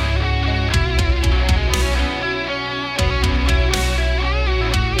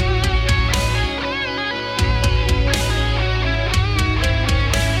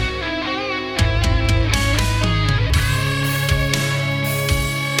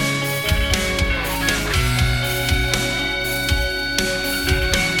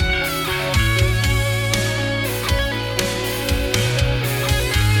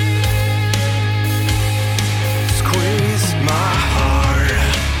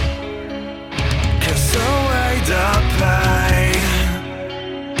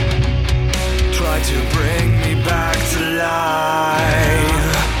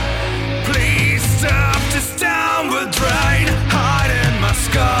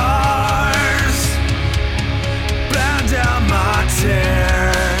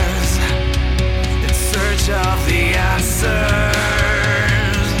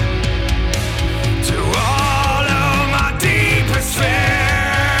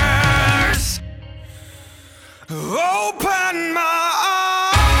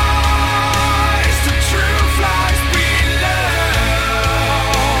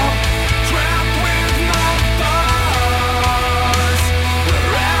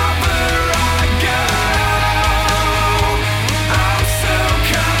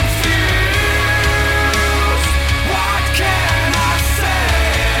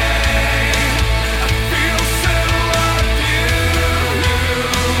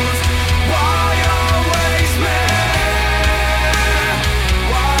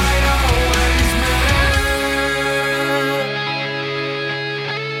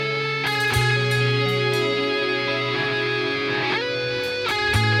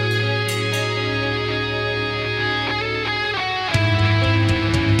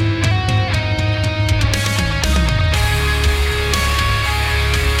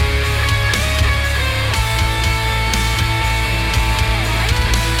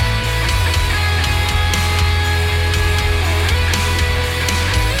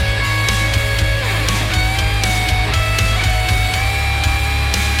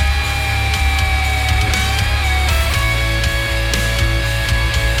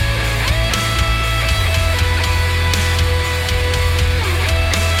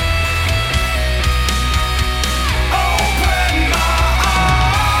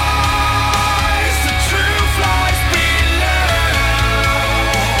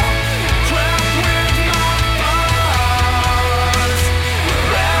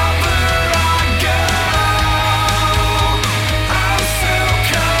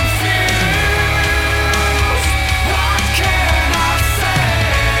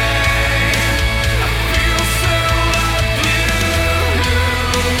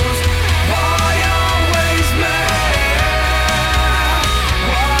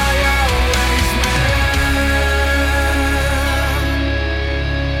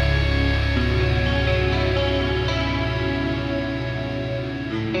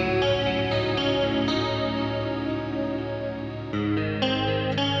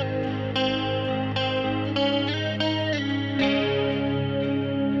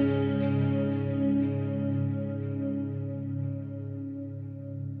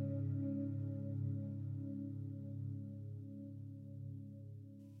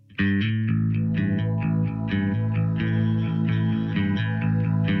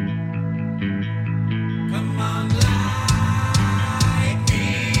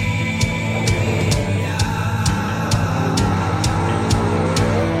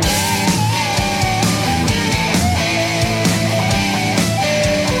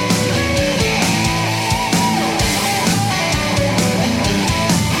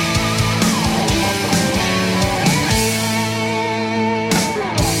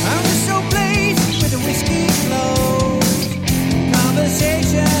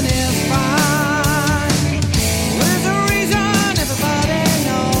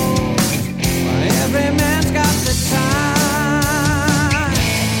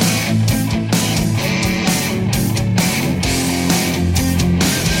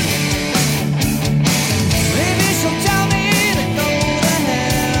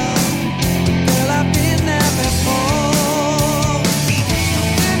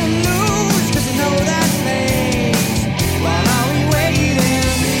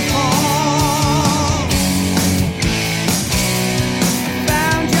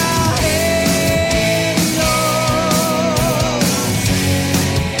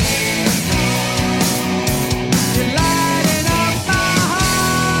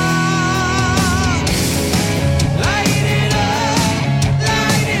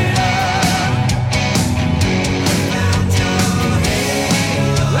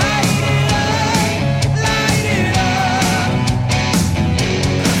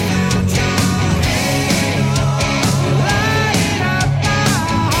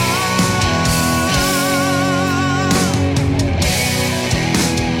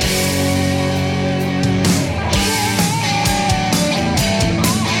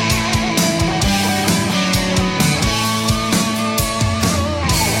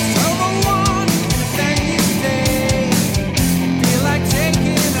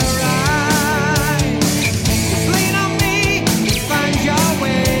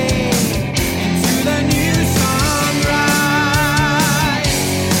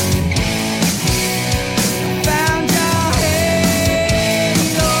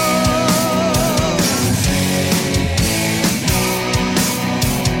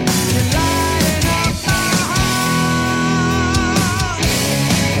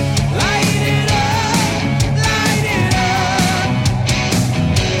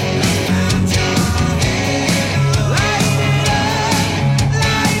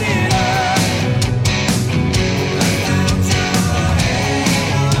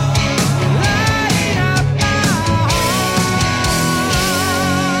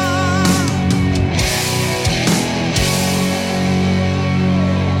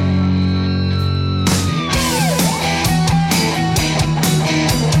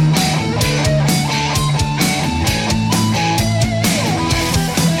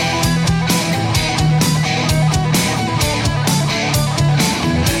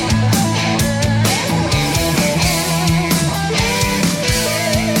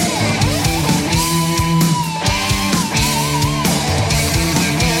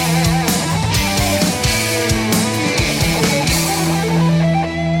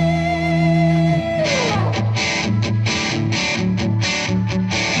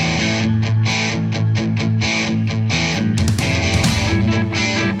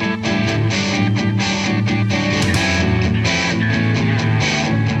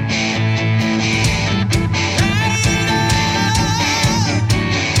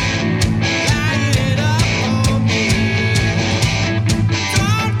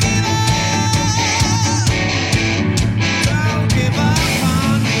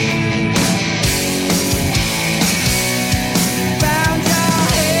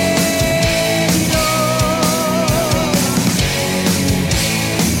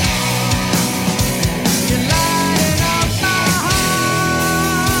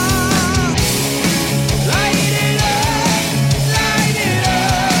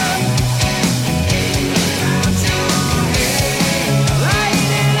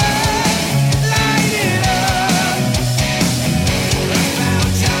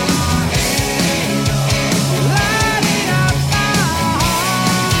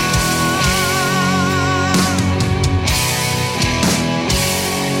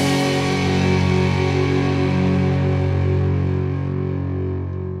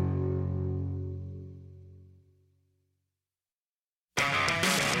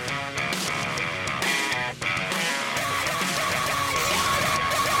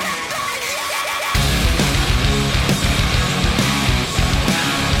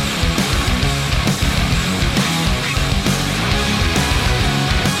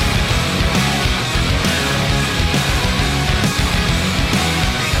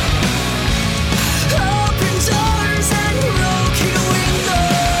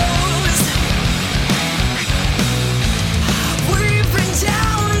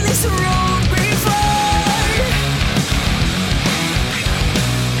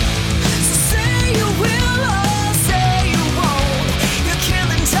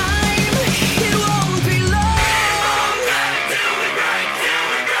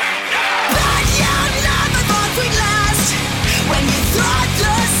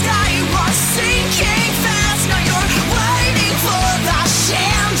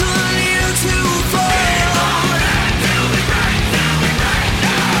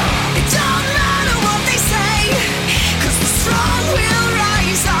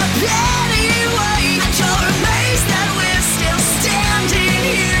 anyway. And you're amazed that we're still standing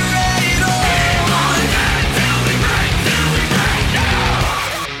here at all. Till we break now.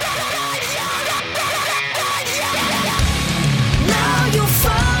 Now you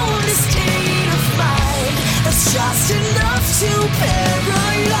found a state of mind that's just enough to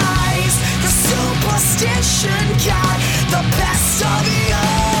paralyze. The superstition got the best of you.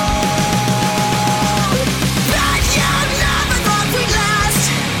 But you never thought we'd last.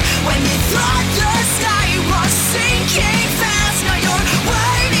 When you thought the sky was sinking fast, now you're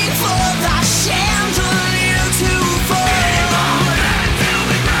waiting for the chandelier to fall. Till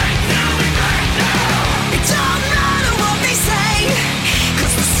we break now. It don't matter what they say,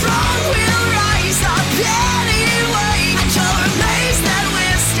 'cause the strong will rise up anyway. And you're amazed that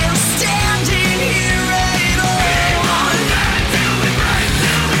we're still standing here at all. Till we break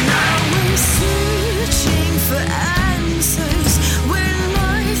now. We're searching for answers where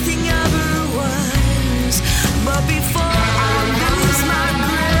nothing ever was. But before I lose my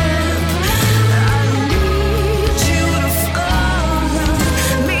grip, I need you to follow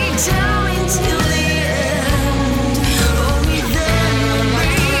me down until the end. Only then we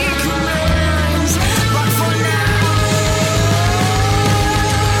commence. But for now,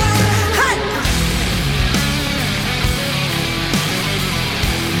 hey!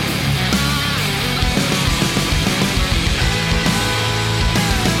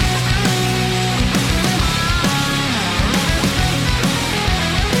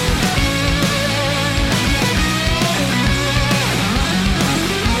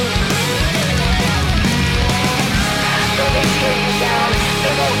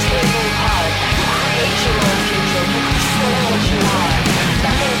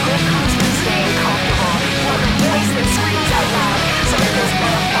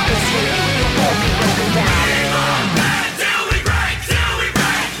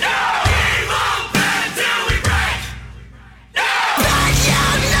 But you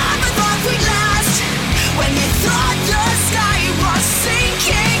never thought we'd last. When you thought the sky was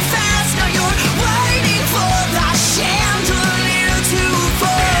sinking fast, now you're waiting for the chandelier to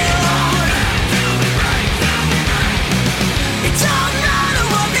fall. It don't matter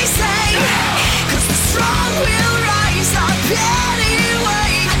what they say, 'cause the strong will rise up anyway.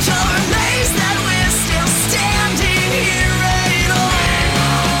 And you're amazed that we're still standing here at all.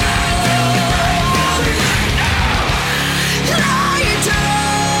 Lie down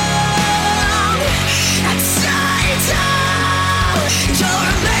and stay down. You're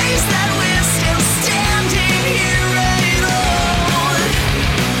amazed that we're still standing here at all.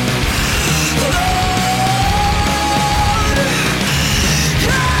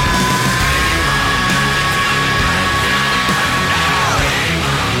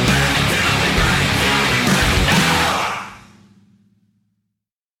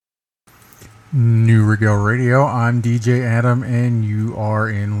 New Regale Radio. I'm DJ Adam, and you are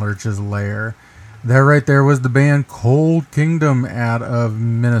in Lurch's Lair. That right there was the band Cold Kingdom out of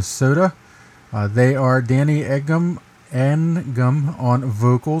Minnesota. They are Danny Egum on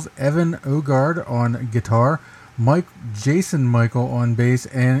vocals, Evan Ogard on guitar, Jason Michael on bass,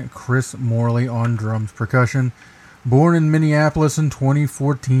 and Chris Morley on drums percussion. Born in Minneapolis in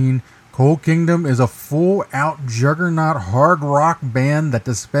 2014, Cold Kingdom is a full-out juggernaut hard rock band that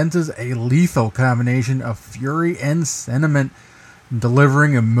dispenses a lethal combination of fury and sentiment,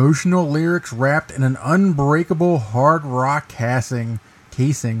 delivering emotional lyrics wrapped in an unbreakable hard rock casing.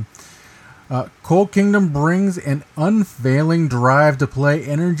 Cold Kingdom brings an unfailing drive to play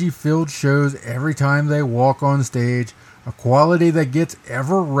energy-filled shows every time they walk on stage, a quality that gets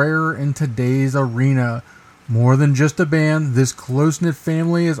ever rarer in today's arena. More than just a band, this close-knit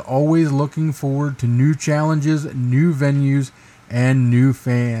family is always looking forward to new challenges, new venues, and new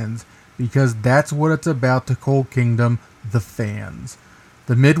fans, because that's what it's about to Cold Kingdom, the fans.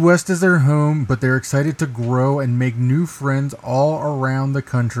 The Midwest is their home, but they're excited to grow and make new friends all around the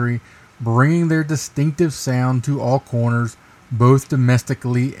country, bringing their distinctive sound to all corners, both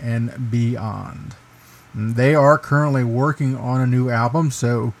domestically and beyond. They are currently working on a new album,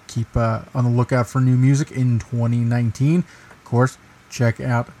 so keep on the lookout for new music in 2019. Of course, check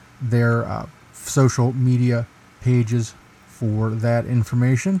out their social media pages for that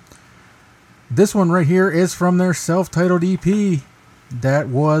information. This one right here is from their self-titled EP. That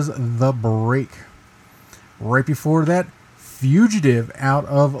was The Break. Right before that, Fugitive out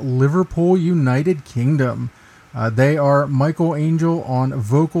of Liverpool, United Kingdom. They are Michael Angel on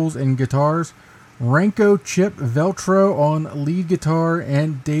vocals and guitars, Ranko Chip Veltro on lead guitar,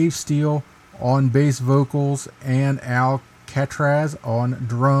 and Dave Steele on bass vocals, and Al Catraz on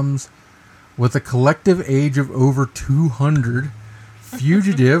drums. With a collective age of over 200,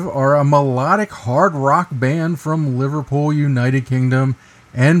 Fugitive are a melodic hard rock band from Liverpool, United Kingdom,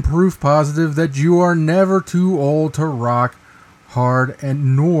 and proof positive that you are never too old to rock hard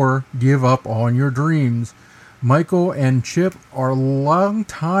and nor give up on your dreams. Michael and Chip are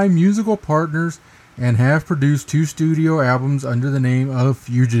longtime musical partners and have produced 2 studio albums under the name of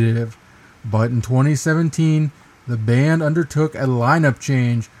Fugitive. But in 2017, the band undertook a lineup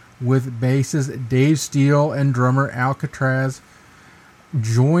change with bassist Dave Steele and drummer Alcatraz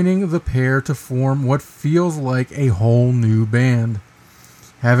joining the pair to form what feels like a whole new band.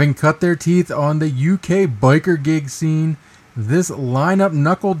 Having cut their teeth on the UK biker gig scene, this lineup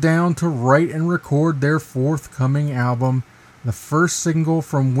knuckled down to write and record their forthcoming album, the first single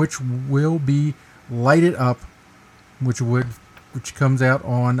from which will be Light It Up, which comes out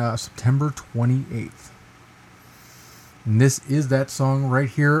on September 28th. And this is that song right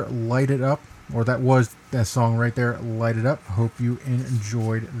here, Light It Up, or that was that song right there, Light It Up. Hope you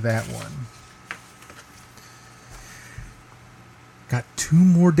enjoyed that one. Got 2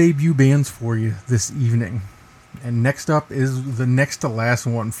 more debut bands for you this evening. And next up is the next to last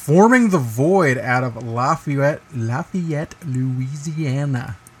one, Forming the Void out of Lafayette,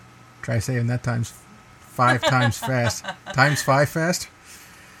 Louisiana. Try saying that times 5 times fast. Times 5 fast?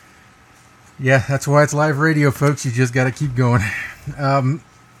 Yeah, that's why it's live radio, folks. You just got to keep going. The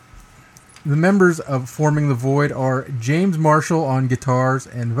members of Forming the Void are James Marshall on guitars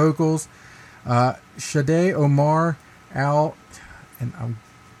and vocals, Shade Omar, Al, and I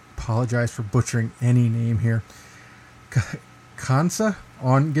apologize for butchering any name here, Kansa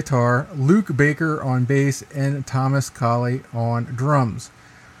on guitar, Luke Baker on bass, and Thomas Colley on drums.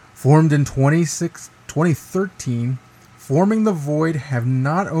 Formed in 2013, Forming the Void have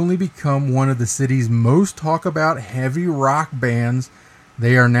not only become one of the city's most talked about heavy rock bands,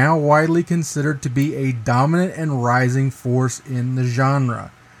 they are now widely considered to be a dominant and rising force in the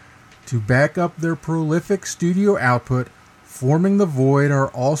genre. To back up their prolific studio output, Forming the Void are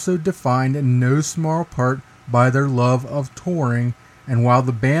also defined in no small part by their love of touring, and while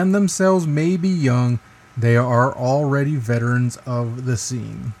the band themselves may be young, they are already veterans of the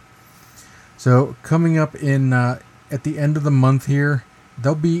scene. So coming up in at the end of the month here,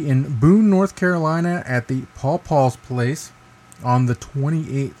 they'll be in Boone, North Carolina at the Paul Paul's Place on the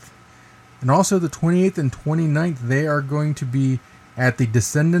 28th. And also the 28th and 29th, they are going to be at the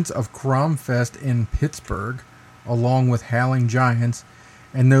Descendants of Cromfest in Pittsburgh, along with Howling Giants.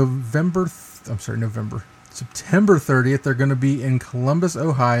 And September 30th, they're going to be in Columbus,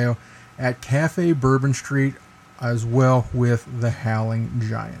 Ohio at Cafe Bourbon Street, as well with the Howling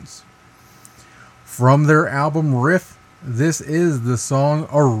Giants. From their album Riff, this is the song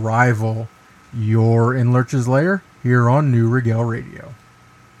Arrival. You're in Lurch's Lair here on New Regel Radio. Arrival.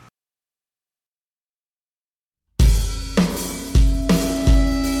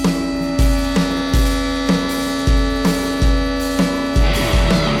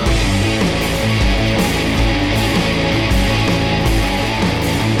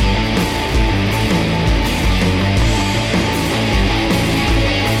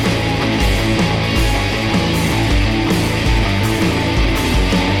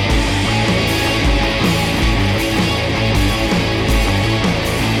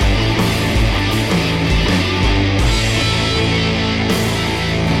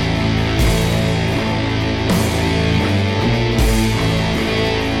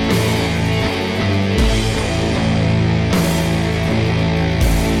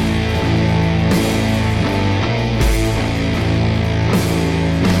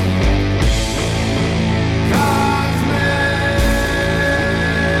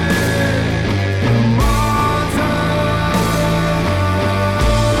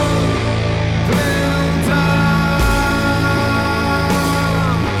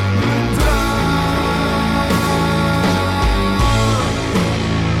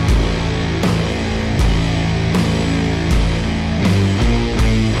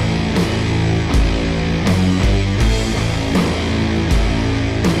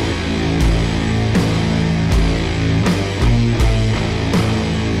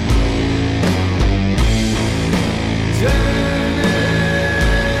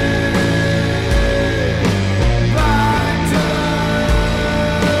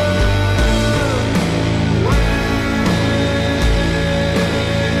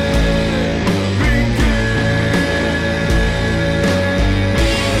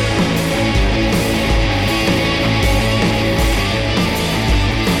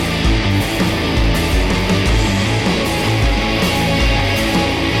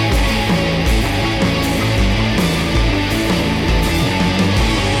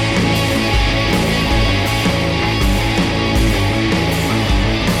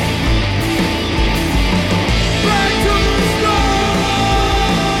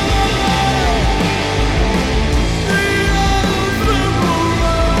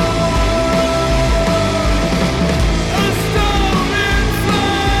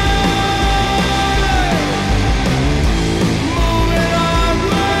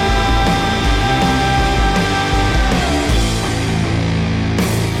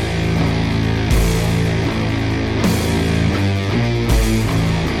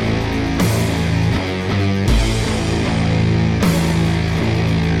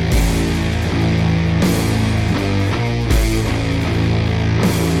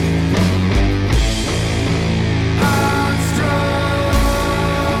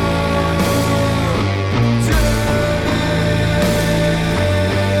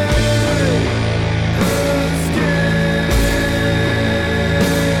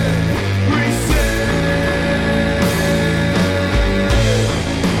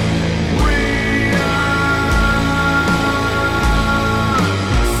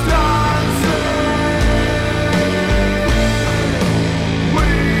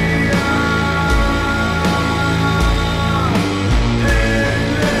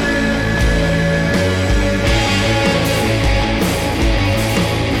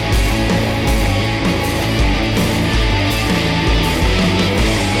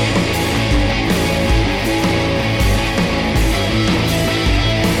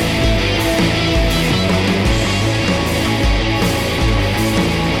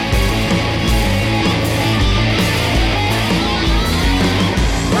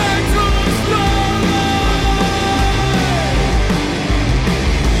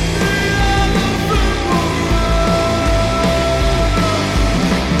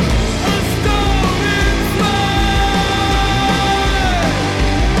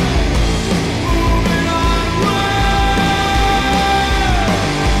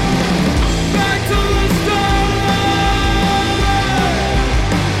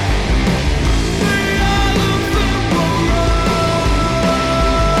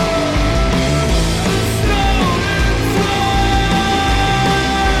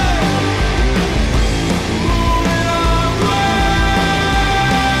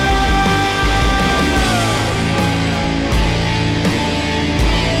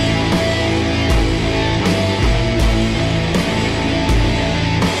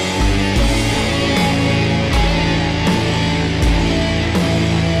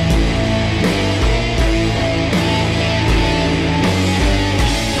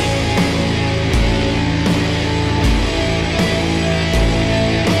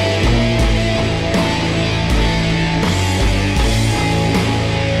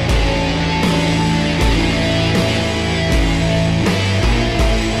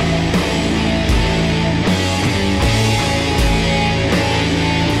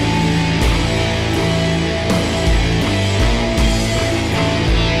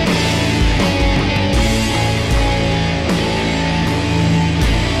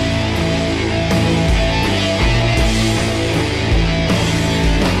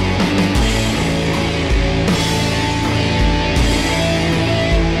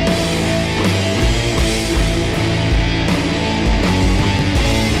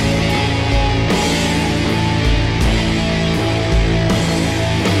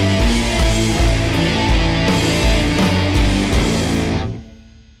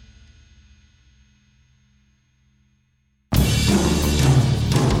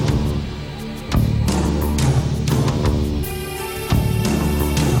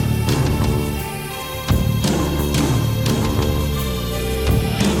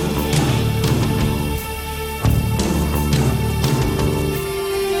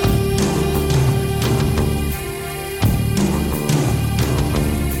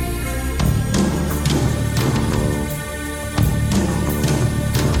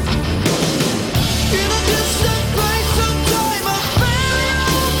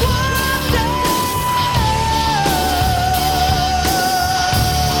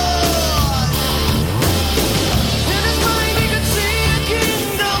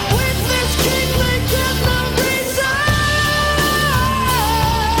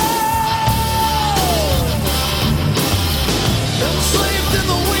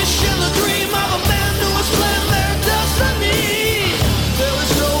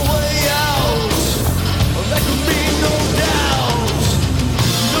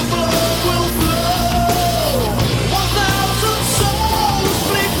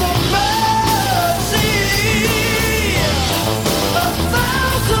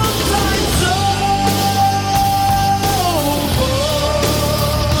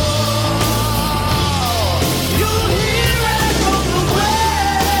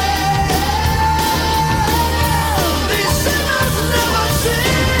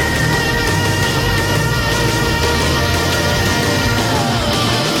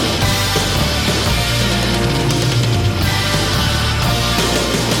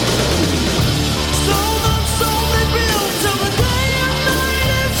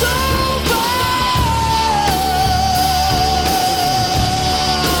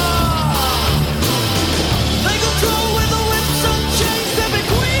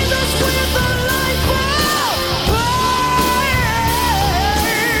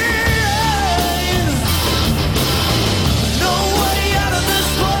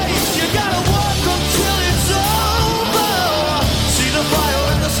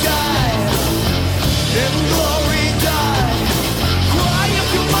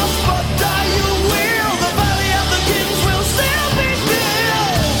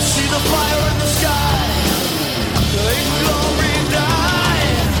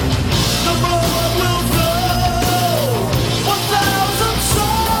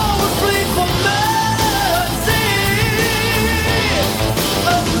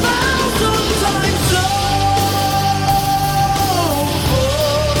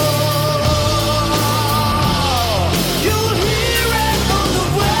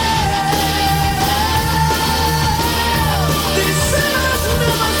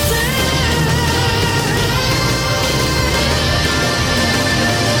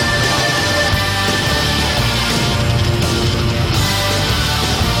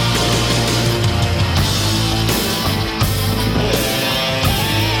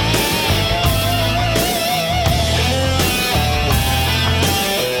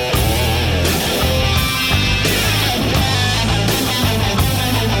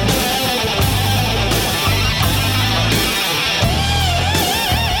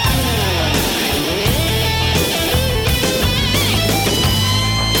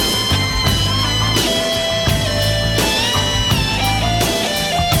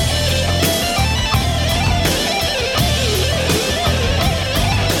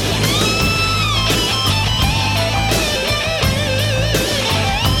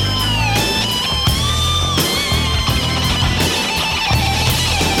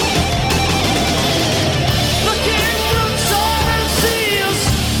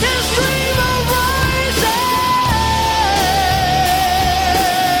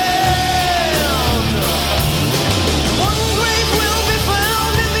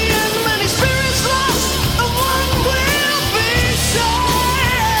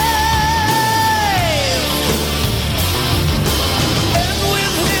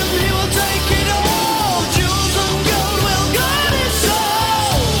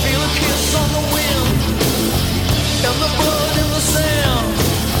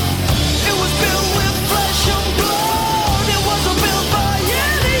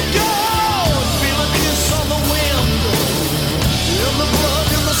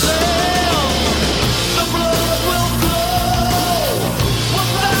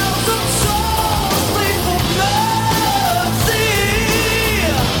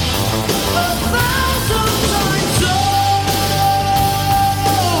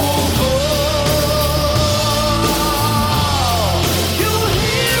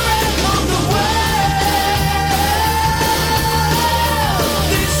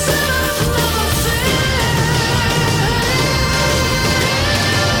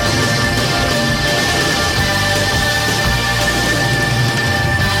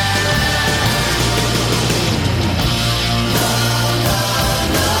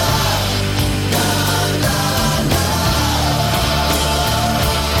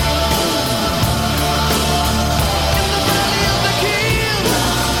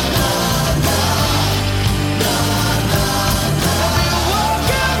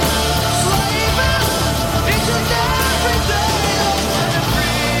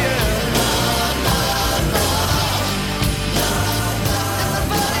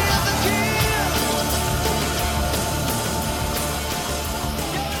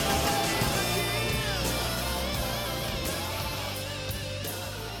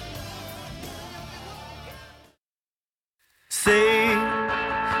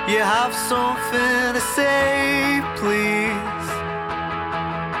 You have something to say, please.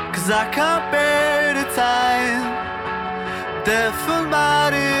 'Cause I can't bear the time. Death of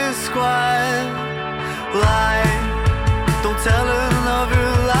my squad. Lie, don't tell another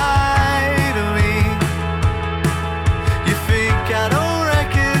lie to me. You think I don't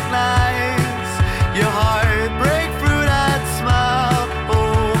recognize your heart break through that smile.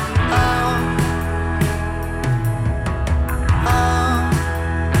 Oh,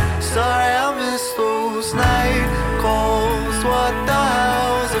 I'm sorry I missed those night calls. What the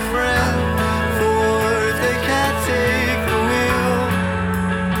hell's a friend for if they can't take the wheel?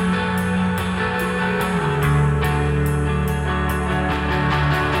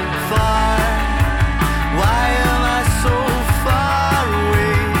 Far, why am I so far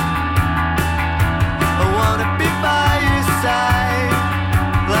away? I wanna be by your side,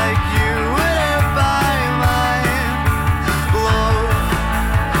 like you were there by mine. Love,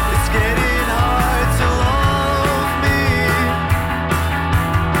 it's getting hard to love me.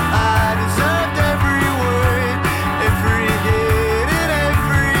 I deserved every word, every hit and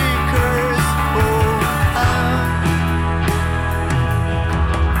every curse. Oh,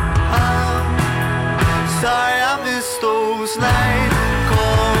 I'm sorry I missed those night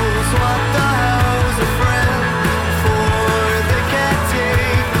calls. What the hell's a friend for? They can't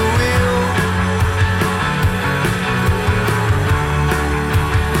take the wheel.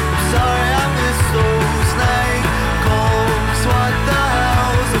 Sorry I missed those night calls. What the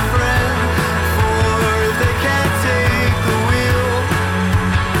hell's a friend for? They can't take the wheel.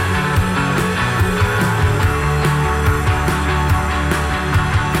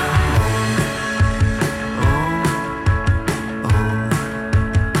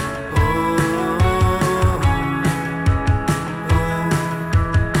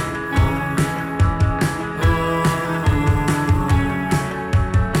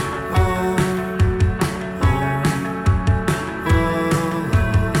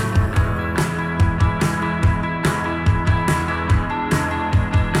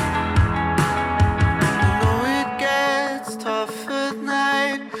 I know it gets tough at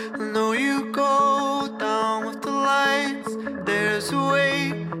night. I know you go down with the lights. There's a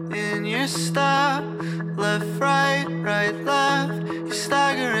weight in your step. Left, right, right, left. You're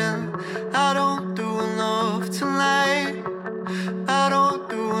staggering. I don't do enough tonight. I don't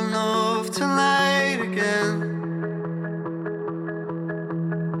do enough tonight again.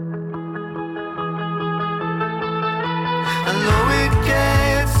 I know it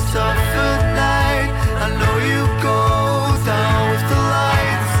gets tough at night. I know you go down with the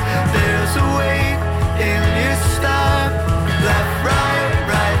lights. There's a weight in your step. Left, right,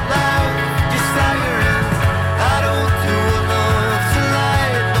 right, left. You're staggering. I don't do enough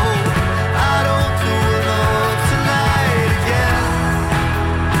tonight. No, I don't do enough tonight again.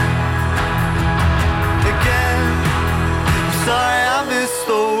 Again. I'm sorry I missed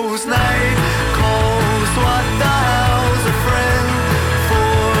those night calls. What the hell's a friend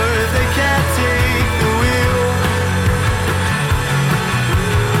for? They can't take the wheel.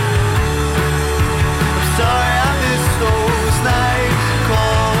 I'm sorry I missed those night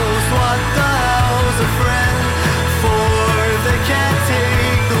calls. What the hell's a friend for? They can't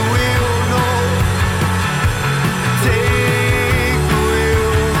take the wheel. No, take the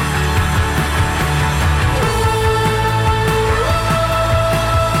wheel.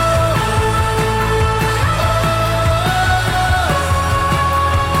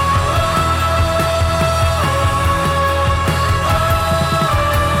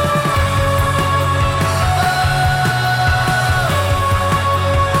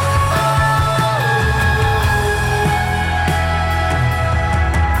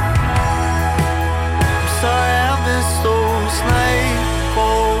 I'm sorry I missed those night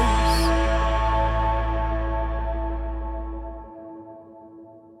calls.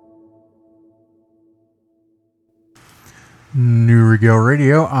 New Regale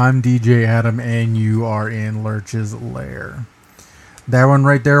Radio. I'm DJ Adam, and you are in Lurch's Lair. That one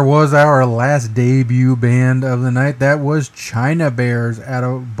right there was our last debut band of the night. That was China Bears out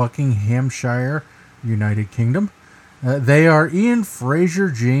of Buckinghamshire, United Kingdom. They are Ian Fraser,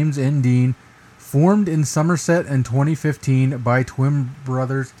 James, and Dean, formed in Somerset in 2015 by twin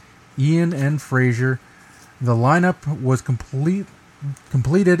brothers Ian and Fraser. The lineup was completed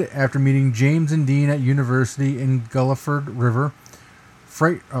after meeting James and Dean at University in Gulliford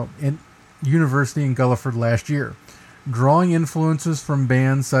last year. Drawing influences from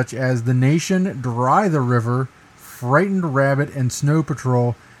bands such as The Nation, Dry the River, Frightened Rabbit, and Snow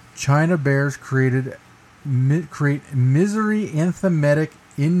Patrol, China Bears create misery anthematic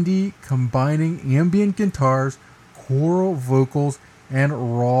indie combining ambient guitars, choral vocals,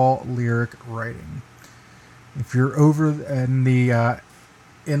 and raw lyric writing. If you're over in the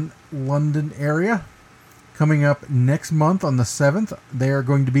in London area, coming up next month on the 7th, they are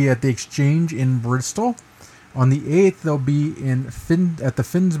going to be at the Exchange in Bristol. On the 8th, they'll be at the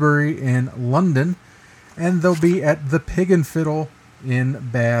Finsbury in London, and they'll be at the Pig and Fiddle in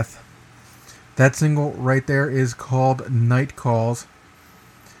Bath. That single right there is called Night Calls.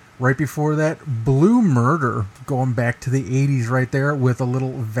 Right before that, Blue Murder, going back to the 80s right there with a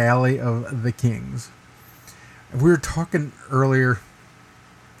little Valley of the Kings. We were talking earlier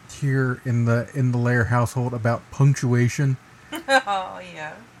here in the Lair household about punctuation. Oh,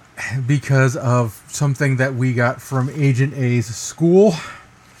 yeah. Because of something that we got from Agent A's school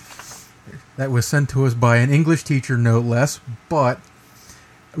that was sent to us by an English teacher, no less. But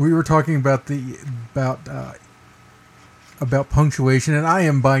we were talking about about punctuation, and I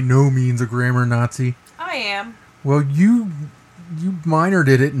am by no means a grammar Nazi. I am. Well, you minored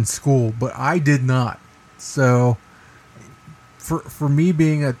in it in school, but I did not. So for me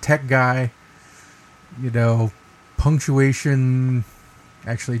being a tech guy, punctuation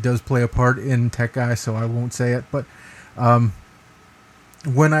actually does play a part in tech guy, so I won't say it. But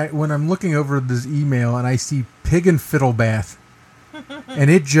when I'm looking over this email and I see Pig and Fiddle Bath, and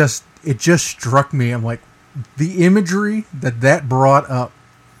it just struck me. I'm like, the imagery that brought up,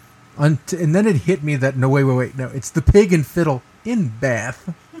 and then it hit me that no, it's the Pig and Fiddle in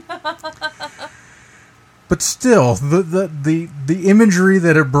Bath. But still, the imagery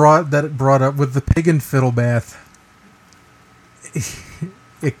that it brought up with the Pig and Fiddle Bath,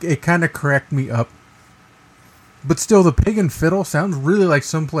 it kind of cracked me up. But still, the Pig and Fiddle sounds really like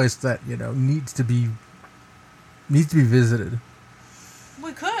someplace that needs to be visited.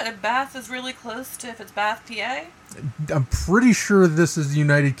 We could. Bath is really close to, if it's Bath, PA. I'm pretty sure this is the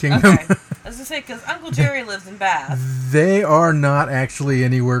United Kingdom. Okay. I was going to say, because Uncle Jerry lives in Bath. They are not actually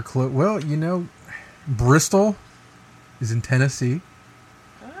anywhere close. Well, Bristol is in Tennessee.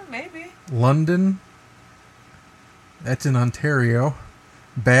 Maybe. London, that's in Ontario.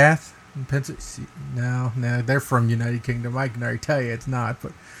 Bath, in Pennsylvania. No, they're from United Kingdom. I can already tell you it's not.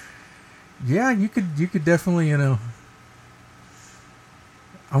 But yeah, you could definitely,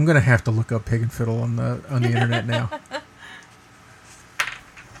 I'm gonna have to look up Pig and Fiddle on the internet now.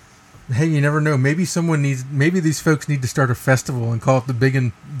 Hey, you never know. Maybe these folks need to start a festival and call it the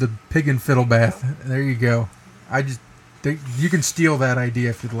Pig and Fiddle Bath. There you go. You can steal that idea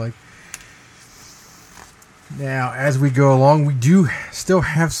if you'd like. Now, as we go along, we do still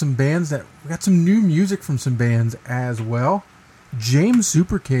have some bands we got some new music from some bands as well. James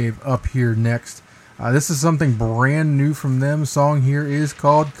Supercave up here next. This is something brand new from them. Song here is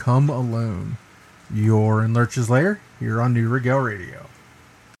called Come Alone. You're in Lurch's Lair here on New Regel Radio.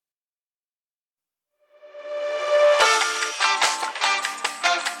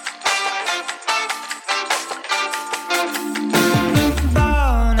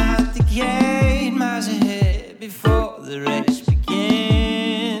 Born out the gate, miles ahead before the race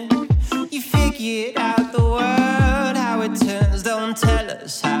began. You figured out the world, how it turns, don't tell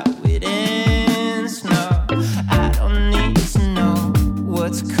us how it ends. No, I don't need to know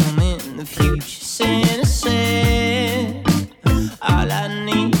what's coming, the future's innocent. All I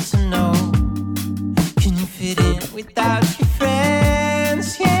need to know, can you fit in without your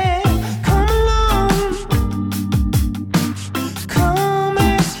friends? Yeah.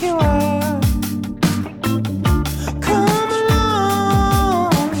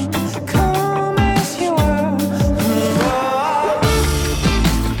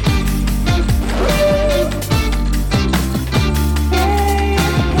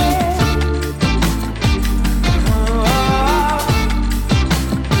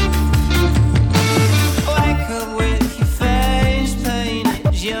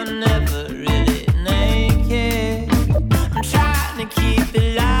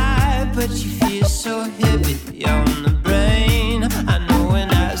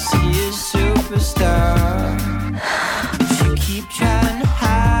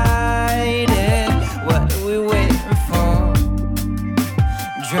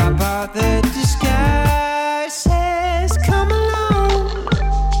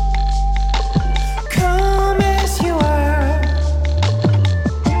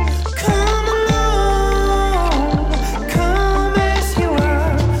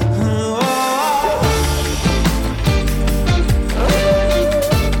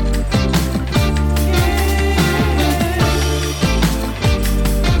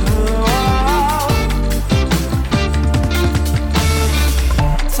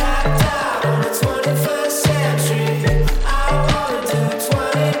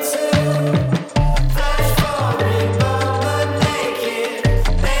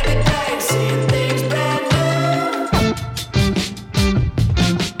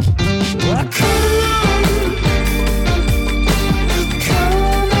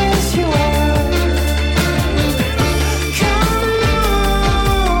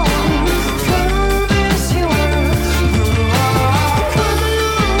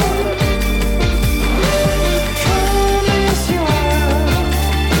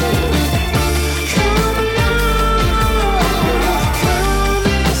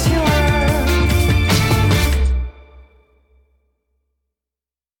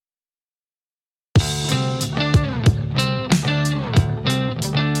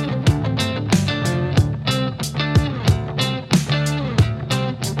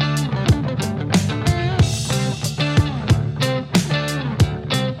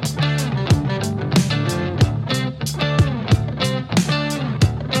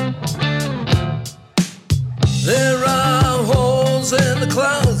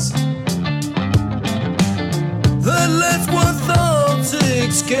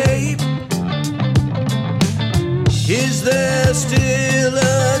 Is there still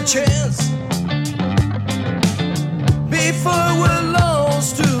a chance before we're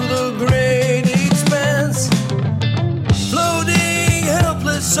lost to the great expanse, floating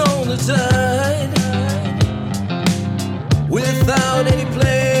helpless on the tide, without any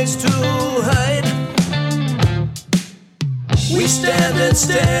place to hide? We stand and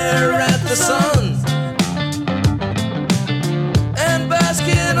stare at the sun and bask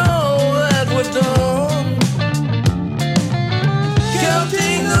in all that we've done,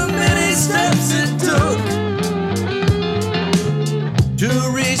 counting the many steps it took to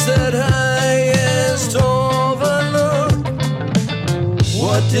reach that highest overlook.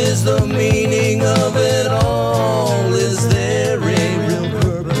 What is the meaning of it all? Is there a real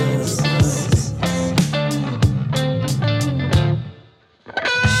purpose?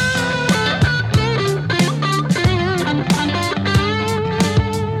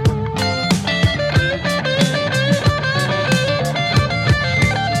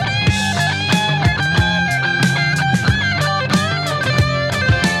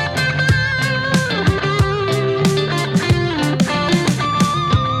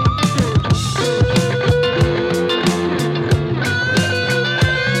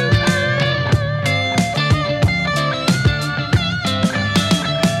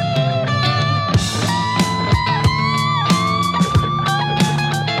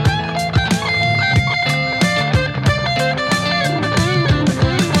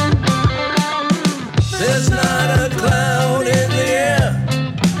 There's not a cloud in the air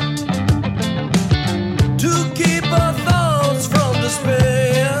to keep our thoughts from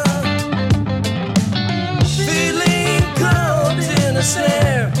despair, feeling caught in a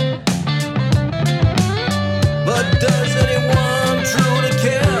snare. But does anyone truly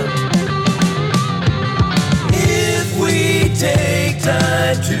care? If we take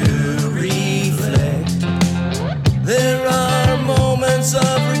time to reflect, there are moments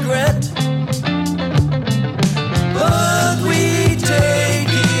of regret, but we take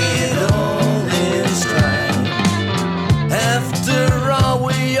it all in stride. After all,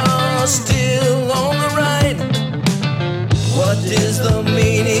 we are still on the ride. What is the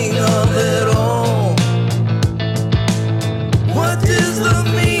meaning of it all? What is the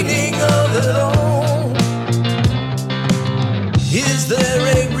meaning of it all? Is there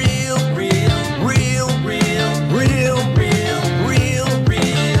a real purpose?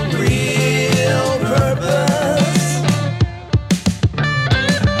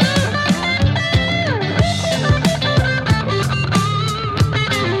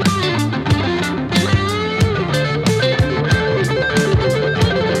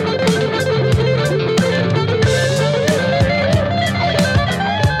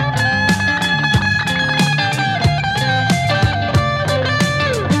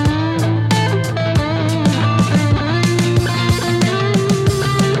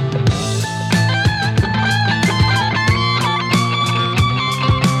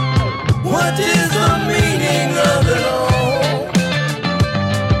 What is the meaning of it all?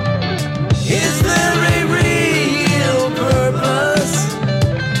 Is there a real purpose?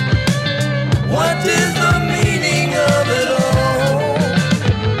 What is the meaning of it all?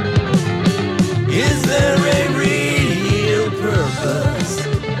 Is there a real purpose?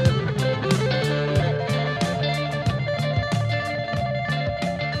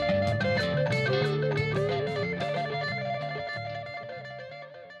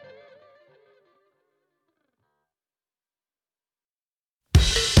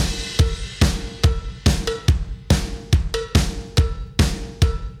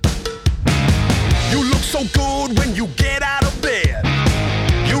 You look so good when you get out of bed.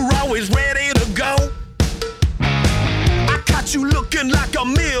 You're always ready to go. I caught you looking like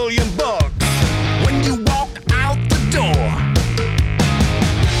 $1,000,000 when you walked out the door.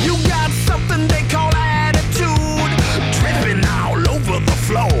 You got something they call attitude, dripping all over the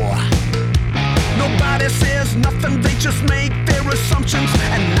floor. Nobody says nothing, they just make their assumptions,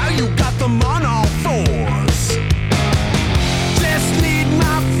 and now you got them on all fours. Just need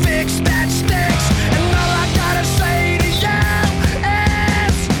my fix that sticks, and all I gotta say to you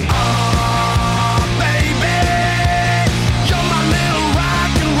is, oh baby, you're my little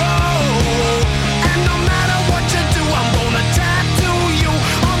rock and roll, and no matter what you do, I'm gonna tattoo you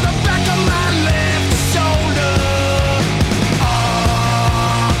on the back of my left shoulder.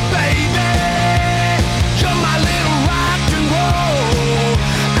 Oh baby, you're my little rock and roll.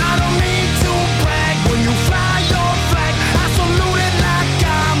 I don't need to brag when you fly your flag. I salute it like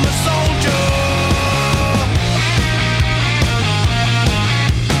I'm a soldier.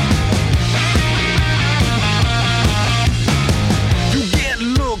 You get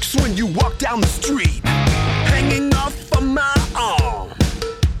looks when you walk down the street, hanging off a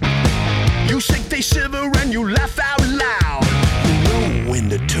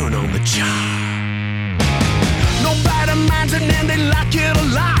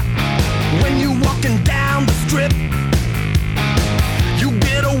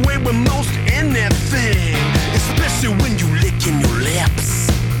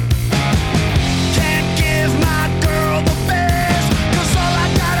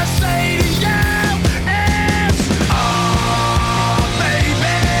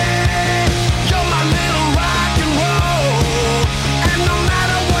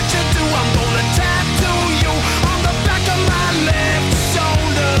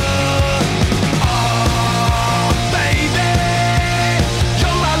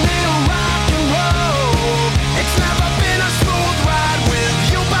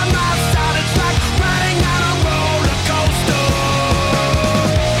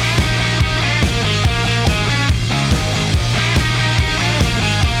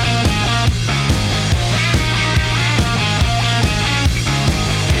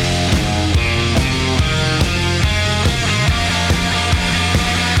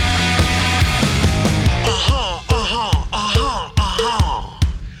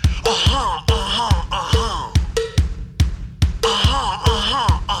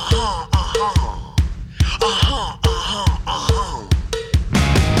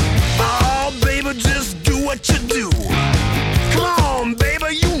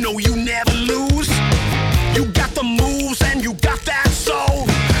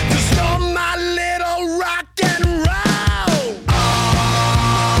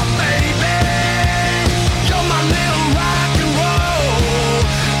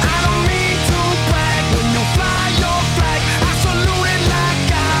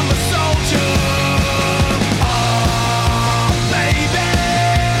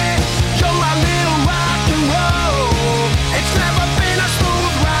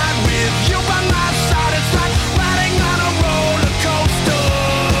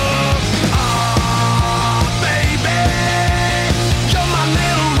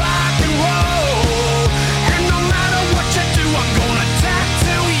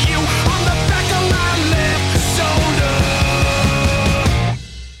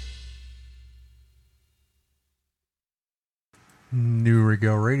New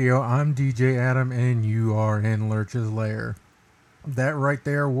Regel Radio. I'm DJ Adam, and you are in Lurch's Lair. That right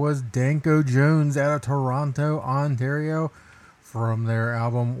there was Danko Jones out of Toronto, Ontario, from their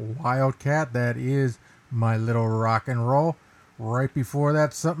album Wildcat. That is My Little Rock and Roll. Right before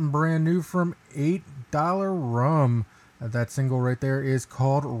that, something brand new from $8 Rum. That single right there is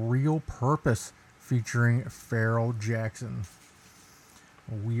called Real Purpose, featuring Pharrell Jackson.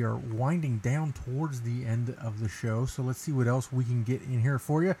 We are winding down towards the end of the show, so let's see what else we can get in here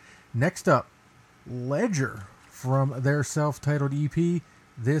for you. Next up, Ledger from their self-titled EP.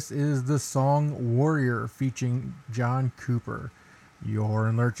 This is the song Warrior featuring John Cooper. You're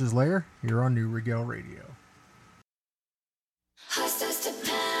in Lurch's Lair. You're on New Regel Radio. Heart starts to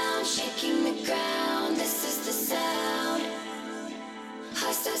pound, shaking the ground. This is the sound.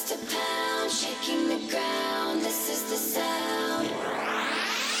 Heart starts to pound, shaking the ground. This is the sound.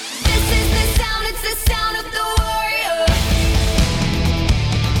 This is the sound. It's the sound of the warrior.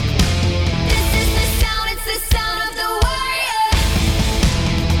 This is the sound. It's the sound of the warrior.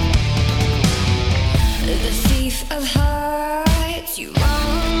 The thief of hearts, you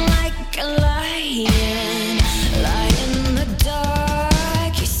run like a lion. Lie in the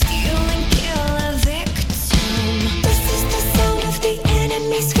dark, you steal and kill a victim. This is the sound of the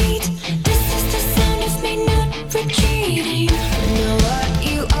enemy's feet. This is the sound of me not retreating. I know what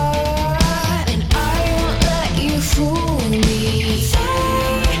you are, and I won't let you fool me. Fly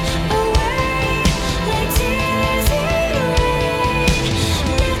away like tears in rain.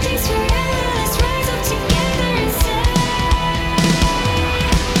 Nothing's forever, let's rise up together and say,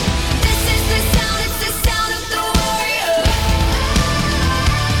 this is the sound, it's the sound of the warrior.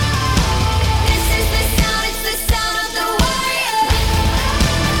 This is the sound, it's the sound of the warrior.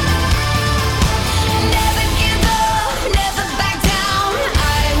 Never give up, never back down.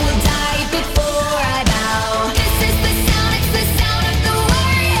 I will die before I bow. This is the sound, it's the sound of the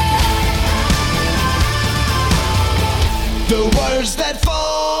warrior. The words that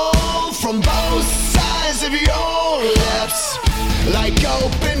fall from both sides of your lips, like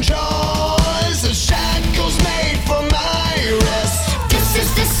open jaws, the shackles made for my wrist. This is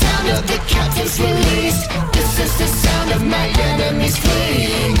the sound of the captives released. This is the sound of my enemies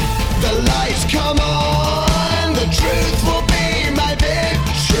fleeing. The lights come on, the truth will be my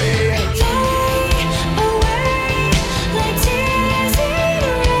victory. Fly away like tears in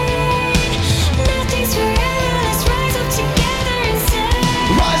rain. Nothing's forever, let's rise up together and say,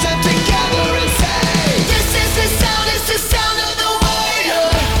 Rise up together and say, this is the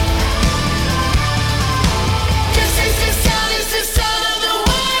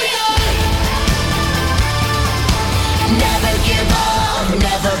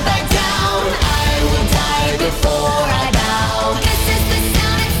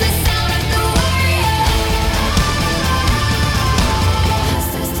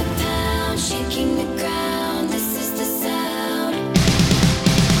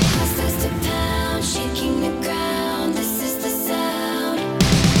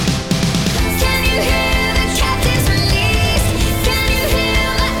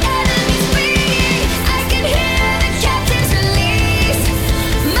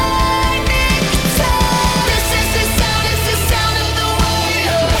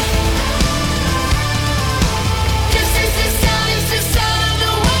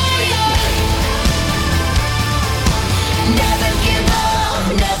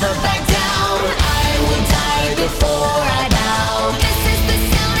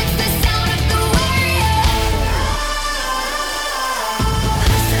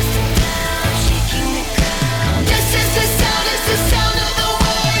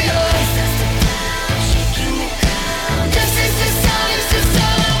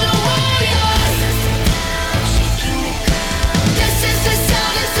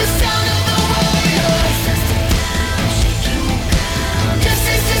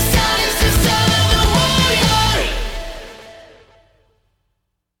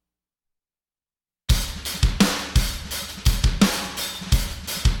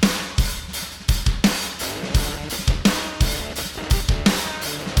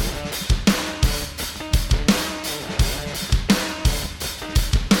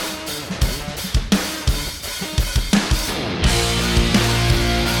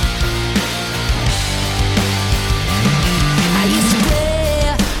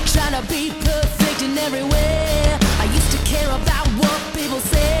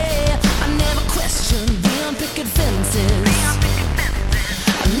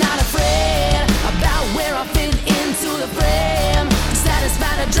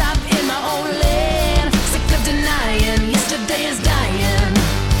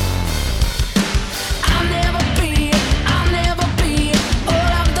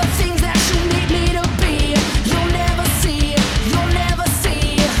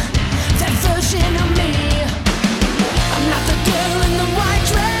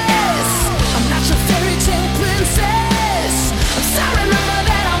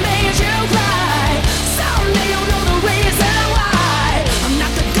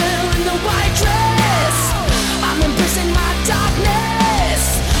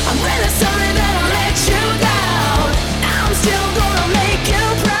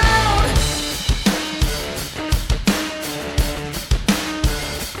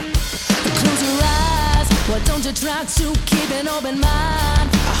trying to keep an open mind.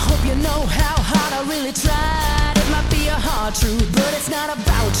 I hope you know how hard I really tried. It might be a hard truth, but it's not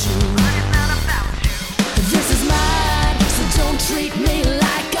about you. This is mine, so don't treat me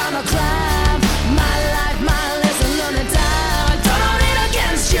like I'm a crime. My life, my lesson, learn it down. Don't hold it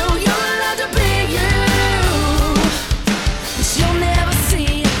against you, you're allowed to be you. But you'll never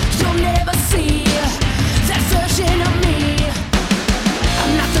see that version of me.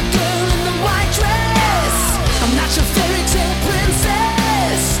 I'm not the girl in the white dress, I'm not your fairy tale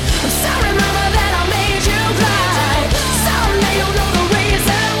princess. I'm sorry, mama, that I made you cry. Someday you'll know the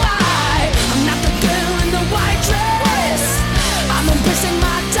reason why. I'm not the girl in the white dress, I'm embracing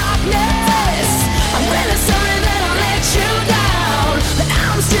my darkness. I'm really sorry that I let you down, but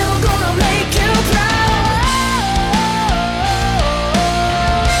I'm still gonna make you proud.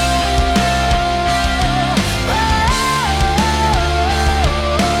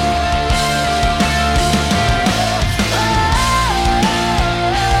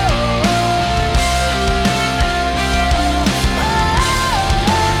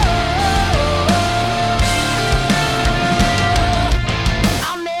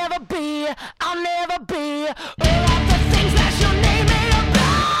 I'll never be all of the things that you need me to be.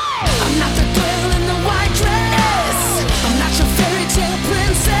 I'm not the girl in the white dress, I'm not your fairy tale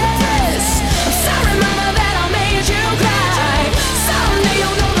princess. I'm sorry, mama, that I made you cry. Someday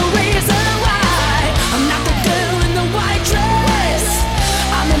you'll know the reason why. I'm not the girl in the white dress,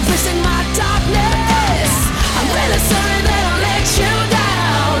 I'm embracing my darkness. I'm really sorry that I let you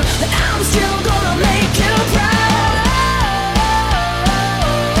down, but I'm still gonna make you proud.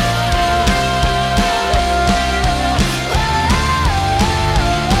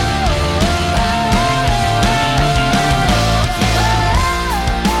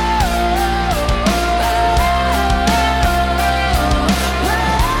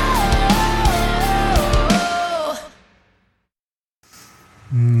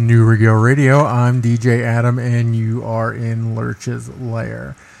 New Regale Radio. I'm DJ Adam, and you are in Lurch's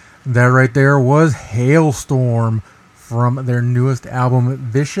Lair. That right there was Hailstorm from their newest album,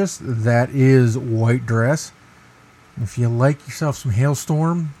 Vicious. That is White Dress. If you like yourself some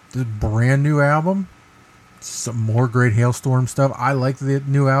Hailstorm, this brand new album, some more great Hailstorm stuff. I like the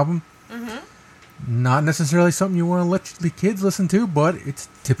new album. Not necessarily something you want to let the kids listen to, but it's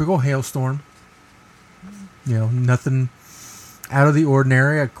typical Hailstorm. You know, nothing out of the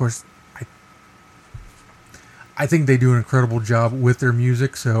ordinary. Of course, I think they do an incredible job with their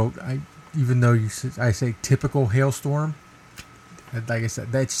music. So even though I say typical Hailstorm, like I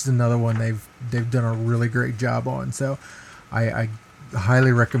said, that's just another one they've done a really great job on. So I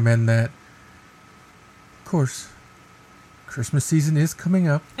highly recommend that. Of course, Christmas season is coming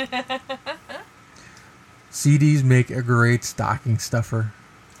up. CDs make a great stocking stuffer.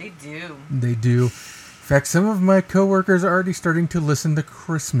 They do. They do. In fact, some of my coworkers are already starting to listen to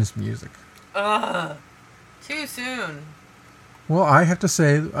Christmas music. Ugh. Too soon. Well, I have to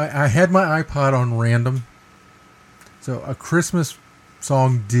say, I had my iPod on random. So a Christmas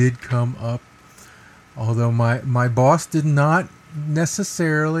song did come up. Although my boss did not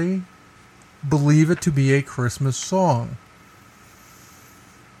necessarily believe it to be a Christmas song.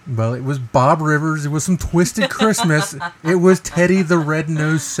 Well, it was Bob Rivers. It was some Twisted Christmas. It was Teddy the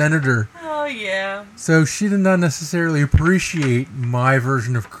Red-Nosed Senator. Oh, yeah. So she did not necessarily appreciate my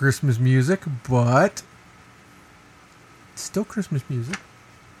version of Christmas music, but it's still Christmas music.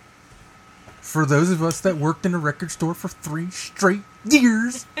 For those of us that worked in a record store for 3 straight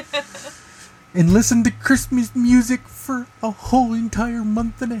years and listened to Christmas music for a whole entire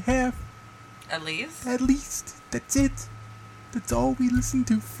month and a half. At least? At least. That's it. That's all we listened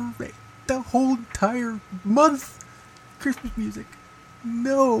to for the whole entire month. Christmas music.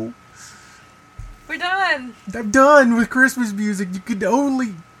 No. We're done. I'm done with Christmas music. You could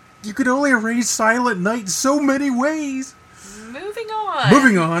only arrange Silent Night so many ways. Moving on.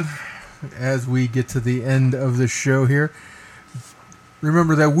 Moving on. As we get to the end of the show here,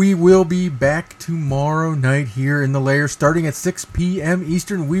 remember that we will be back tomorrow night here in the Lair, starting at 6 p.m.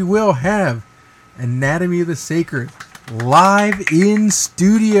 Eastern. We will have Anatomy of the Sacred live in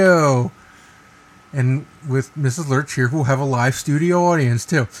studio, and with Mrs. Lurch here, we'll have a live studio audience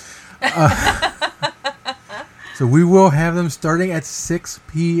too. So we will have them starting at 6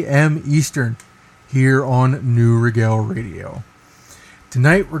 p.m. Eastern here on New Regale Radio.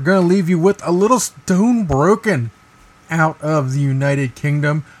 Tonight we're going to leave you with a little Stone Broken out of the United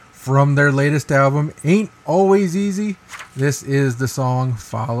Kingdom from their latest album, Ain't Always Easy. This is the song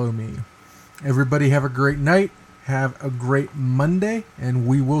Follow Me. Everybody have a great night. Have a great Monday, and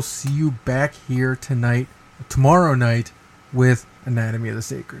we will see you back here tomorrow night with Anatomy of the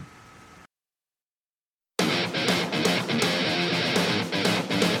Sacred.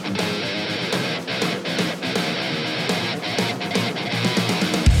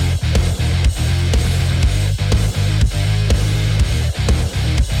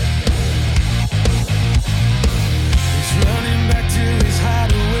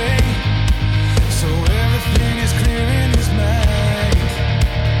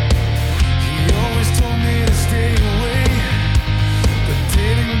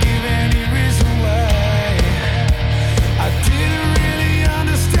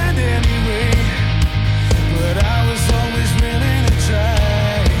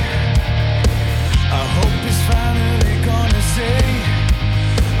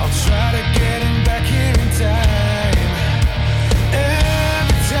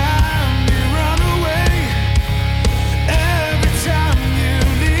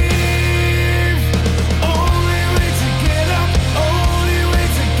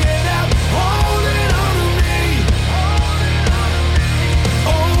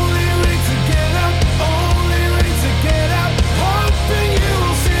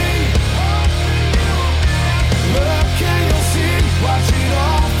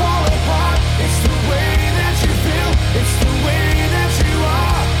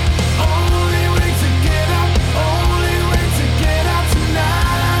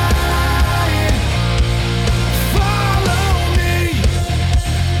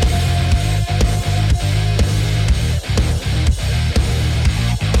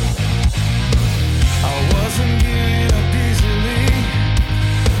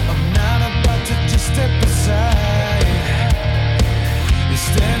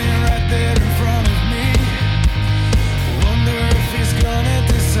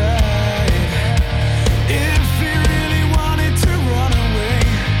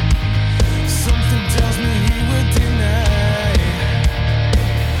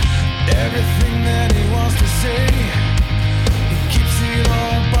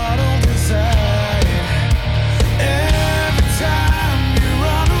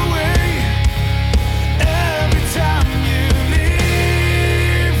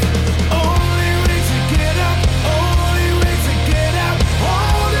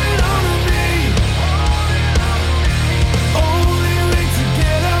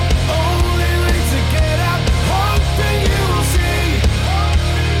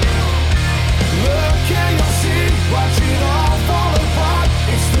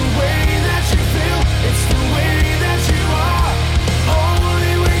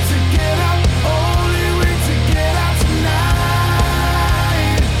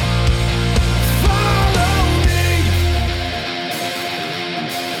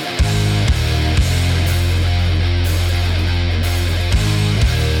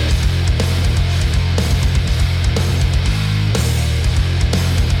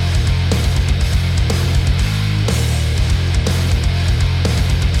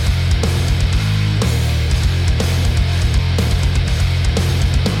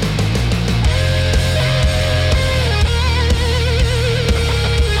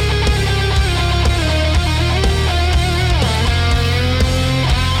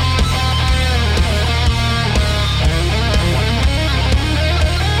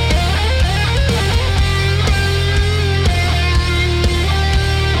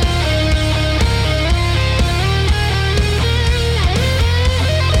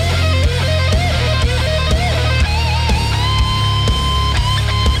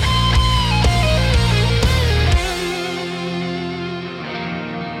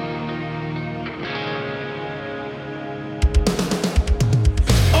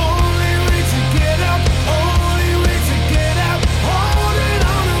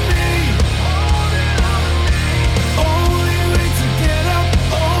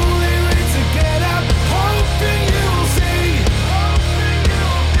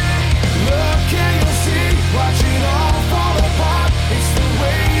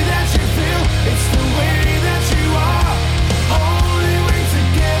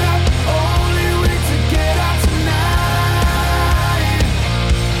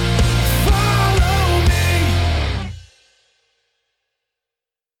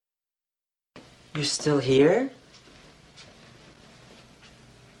 You're still here?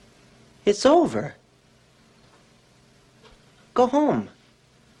 It's over. Go home.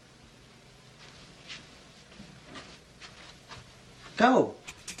 Go.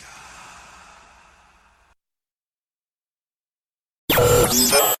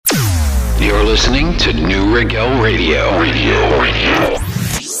 You're listening to New Regel Radio.